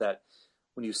characters that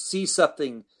when you see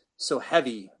something so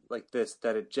heavy like this,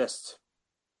 that it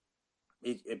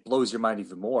blows your mind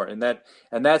even more. And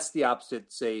that's the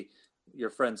opposite. Say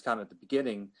your friend's comment at the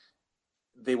beginning,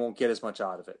 they won't get as much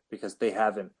out of it because they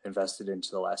haven't invested into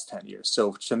the last 10 years.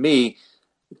 So to me,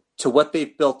 to what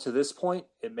they've built to this point,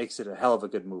 it makes it a hell of a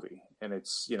good movie. And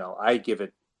it's, I would give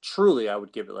it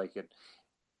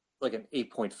like an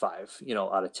 8.5,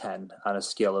 out of 10 on a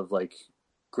scale of like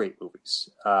great movies.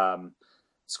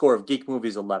 Score of geek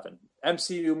movies, 11.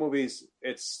 MCU movies,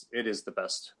 it is the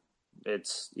best.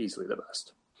 It's easily the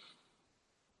best.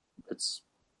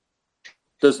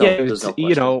 There's no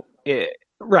question.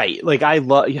 Right. Like I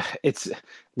love you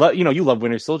love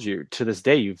Winter Soldier. To this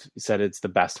day, you've said it's the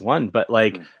best one, but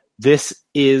like this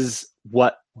is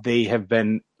what they have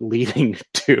been leading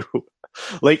to.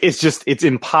 Like, it's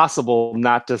impossible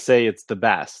not to say it's the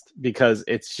best, because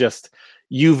it's just,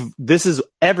 this is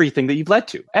everything that you've led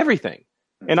to, everything.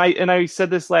 And I said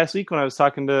this last week when I was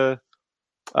talking to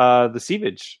the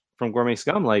Sievage from Gourmet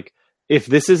Scum, like, if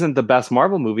this isn't the best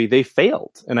Marvel movie, they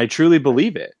failed. And I truly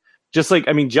believe it. Just like,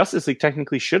 Justice League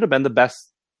technically should have been the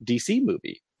best DC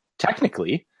movie,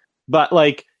 technically. But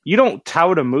like, you don't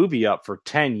tout a movie up for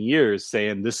 10 years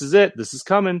saying, this is it, this is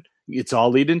coming, it's all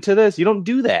leading to this. You don't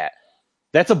do that.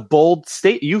 That's a bold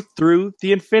state. You threw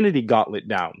the Infinity Gauntlet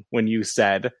down when you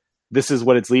said this is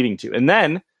what it's leading to. And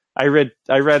then I read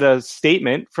a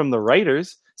statement from the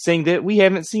writers saying that we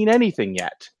haven't seen anything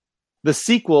yet. The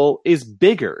sequel is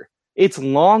bigger. It's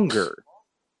longer.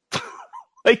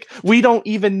 Like we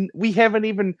haven't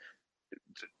even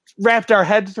wrapped our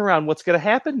heads around what's going to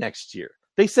happen next year.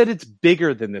 They said it's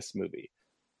bigger than this movie.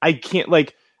 I can't,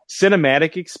 like,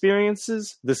 cinematic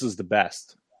experiences. This is the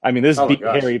best. I mean, this beat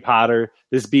Harry Potter,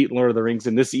 this beat Lord of the Rings,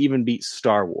 and this even beat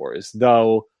Star Wars,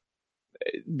 though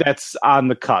that's on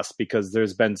the cusp because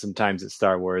there's been some times at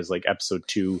Star Wars, like Episode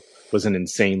 2 was an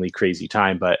insanely crazy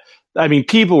time. But, I mean,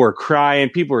 people were crying,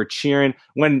 people were cheering.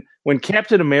 When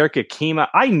Captain America came out,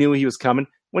 I knew he was coming.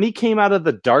 When he came out of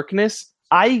the darkness,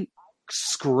 I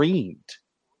screamed.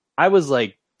 I was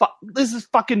like, this is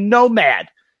fucking Nomad.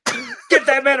 Get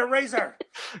that man a razor.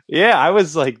 Yeah, I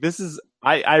was like,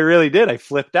 I really did. I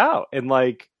flipped out and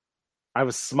like I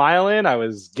was smiling, I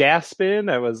was gasping,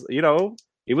 I was,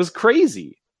 it was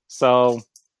crazy. So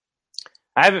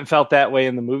I haven't felt that way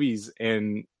in the movies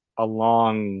in a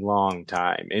long, long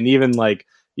time. And even like,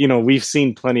 we've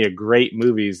seen plenty of great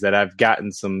movies that I've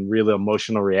gotten some really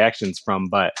emotional reactions from,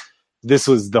 but this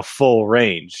was the full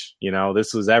range,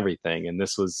 this was everything. And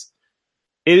this was,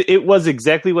 it was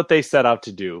exactly what they set out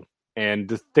to do. And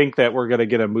to think that we're going to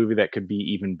get a movie that could be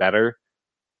even better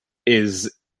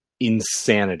is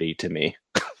insanity to me.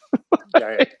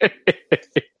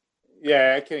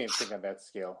 Yeah, I can't even think on that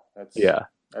scale.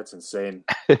 That's insane.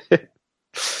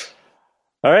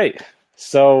 All right.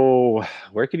 So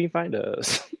where can you find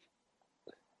us?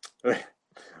 We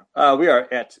are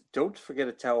at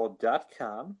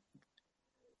don'tforgetatowel.com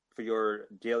for your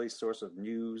daily source of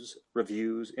news,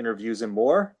 reviews, interviews, and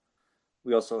more.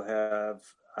 We also have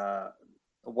a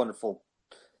wonderful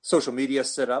social media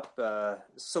set up,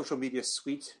 social media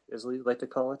suite, as we like to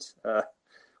call it.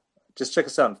 Just check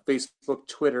us out on Facebook,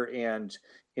 Twitter, and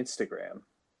Instagram.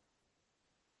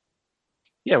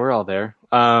 Yeah, we're all there.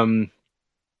 I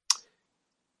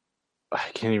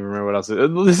can't even remember what else.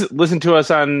 Listen to us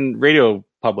on Radio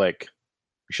Public.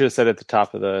 We should have said it at the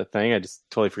top of the thing. I just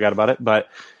totally forgot about it, but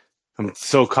I'm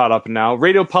so caught up now.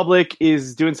 Radio Public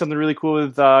is doing something really cool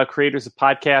with creators of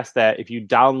podcasts that if you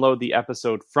download the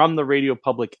episode from the Radio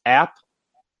Public app,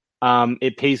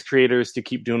 It pays creators to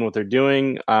keep doing what they're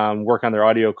doing, work on their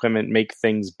audio equipment, make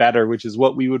things better, which is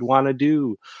what we would want to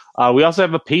do. We also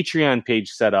have a Patreon page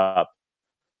set up.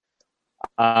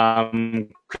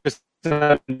 Chris and I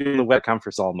have been doing the web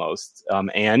conference almost.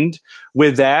 And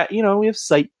with that, you know, we have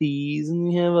site fees and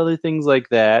we have other things like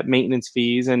that, maintenance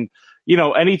fees. And, you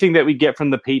know, anything that we get from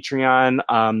the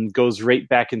Patreon goes right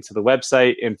back into the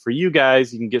website. And for you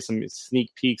guys, you can get some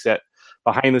sneak peeks at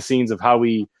behind the scenes of how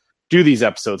we do these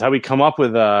episodes, how we come up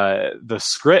with the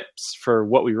scripts for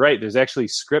what we write. There's actually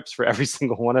scripts for every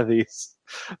single one of these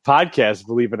podcasts,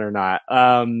 believe it or not.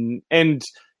 And,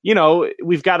 you know,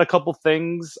 we've got a couple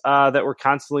things that we're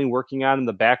constantly working on in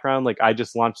the background. Like I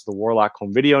just launched the Warlock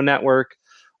Home Video Network.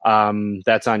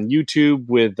 That's on YouTube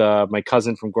with my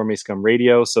cousin from Gourmet Scum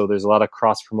Radio. So there's a lot of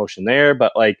cross promotion there.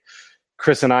 But like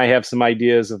Chris and I have some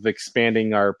ideas of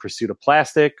expanding our Pursuit of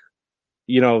Plastic,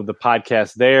 you know, the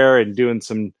podcast there, and doing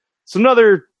some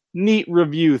other neat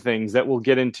review things that we'll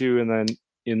get into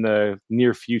in the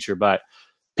near future. But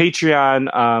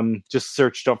Patreon, just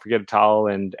search Don't Forget a Towel,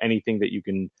 and anything that you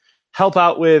can help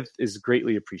out with is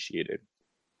greatly appreciated.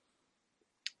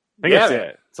 I think that's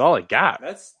it. That's all I got.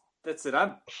 That's it.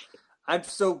 I'm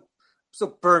so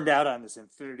burned out on this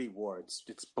Infinity War.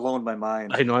 It's blown my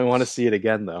mind. I know I want to see it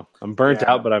again though. I'm burnt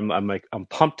out, but I'm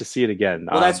pumped to see it again.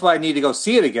 Well, that's why I need to go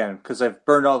see it again, because I've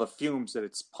burned all the fumes that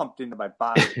it's pumped into my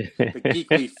body. The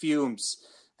geekly fumes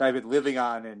that I've been living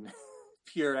on in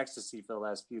pure ecstasy for the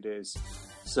last few days.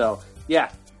 So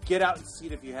yeah, get out and see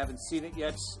it if you haven't seen it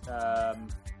yet.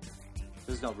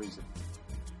 There's no reason.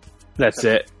 That's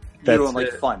it. You don't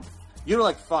like fun. You don't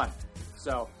like fun.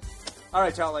 So, all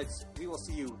right, Towelites, we will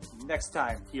see you next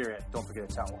time here at Don't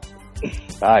Forget a Towel.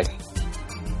 Bye.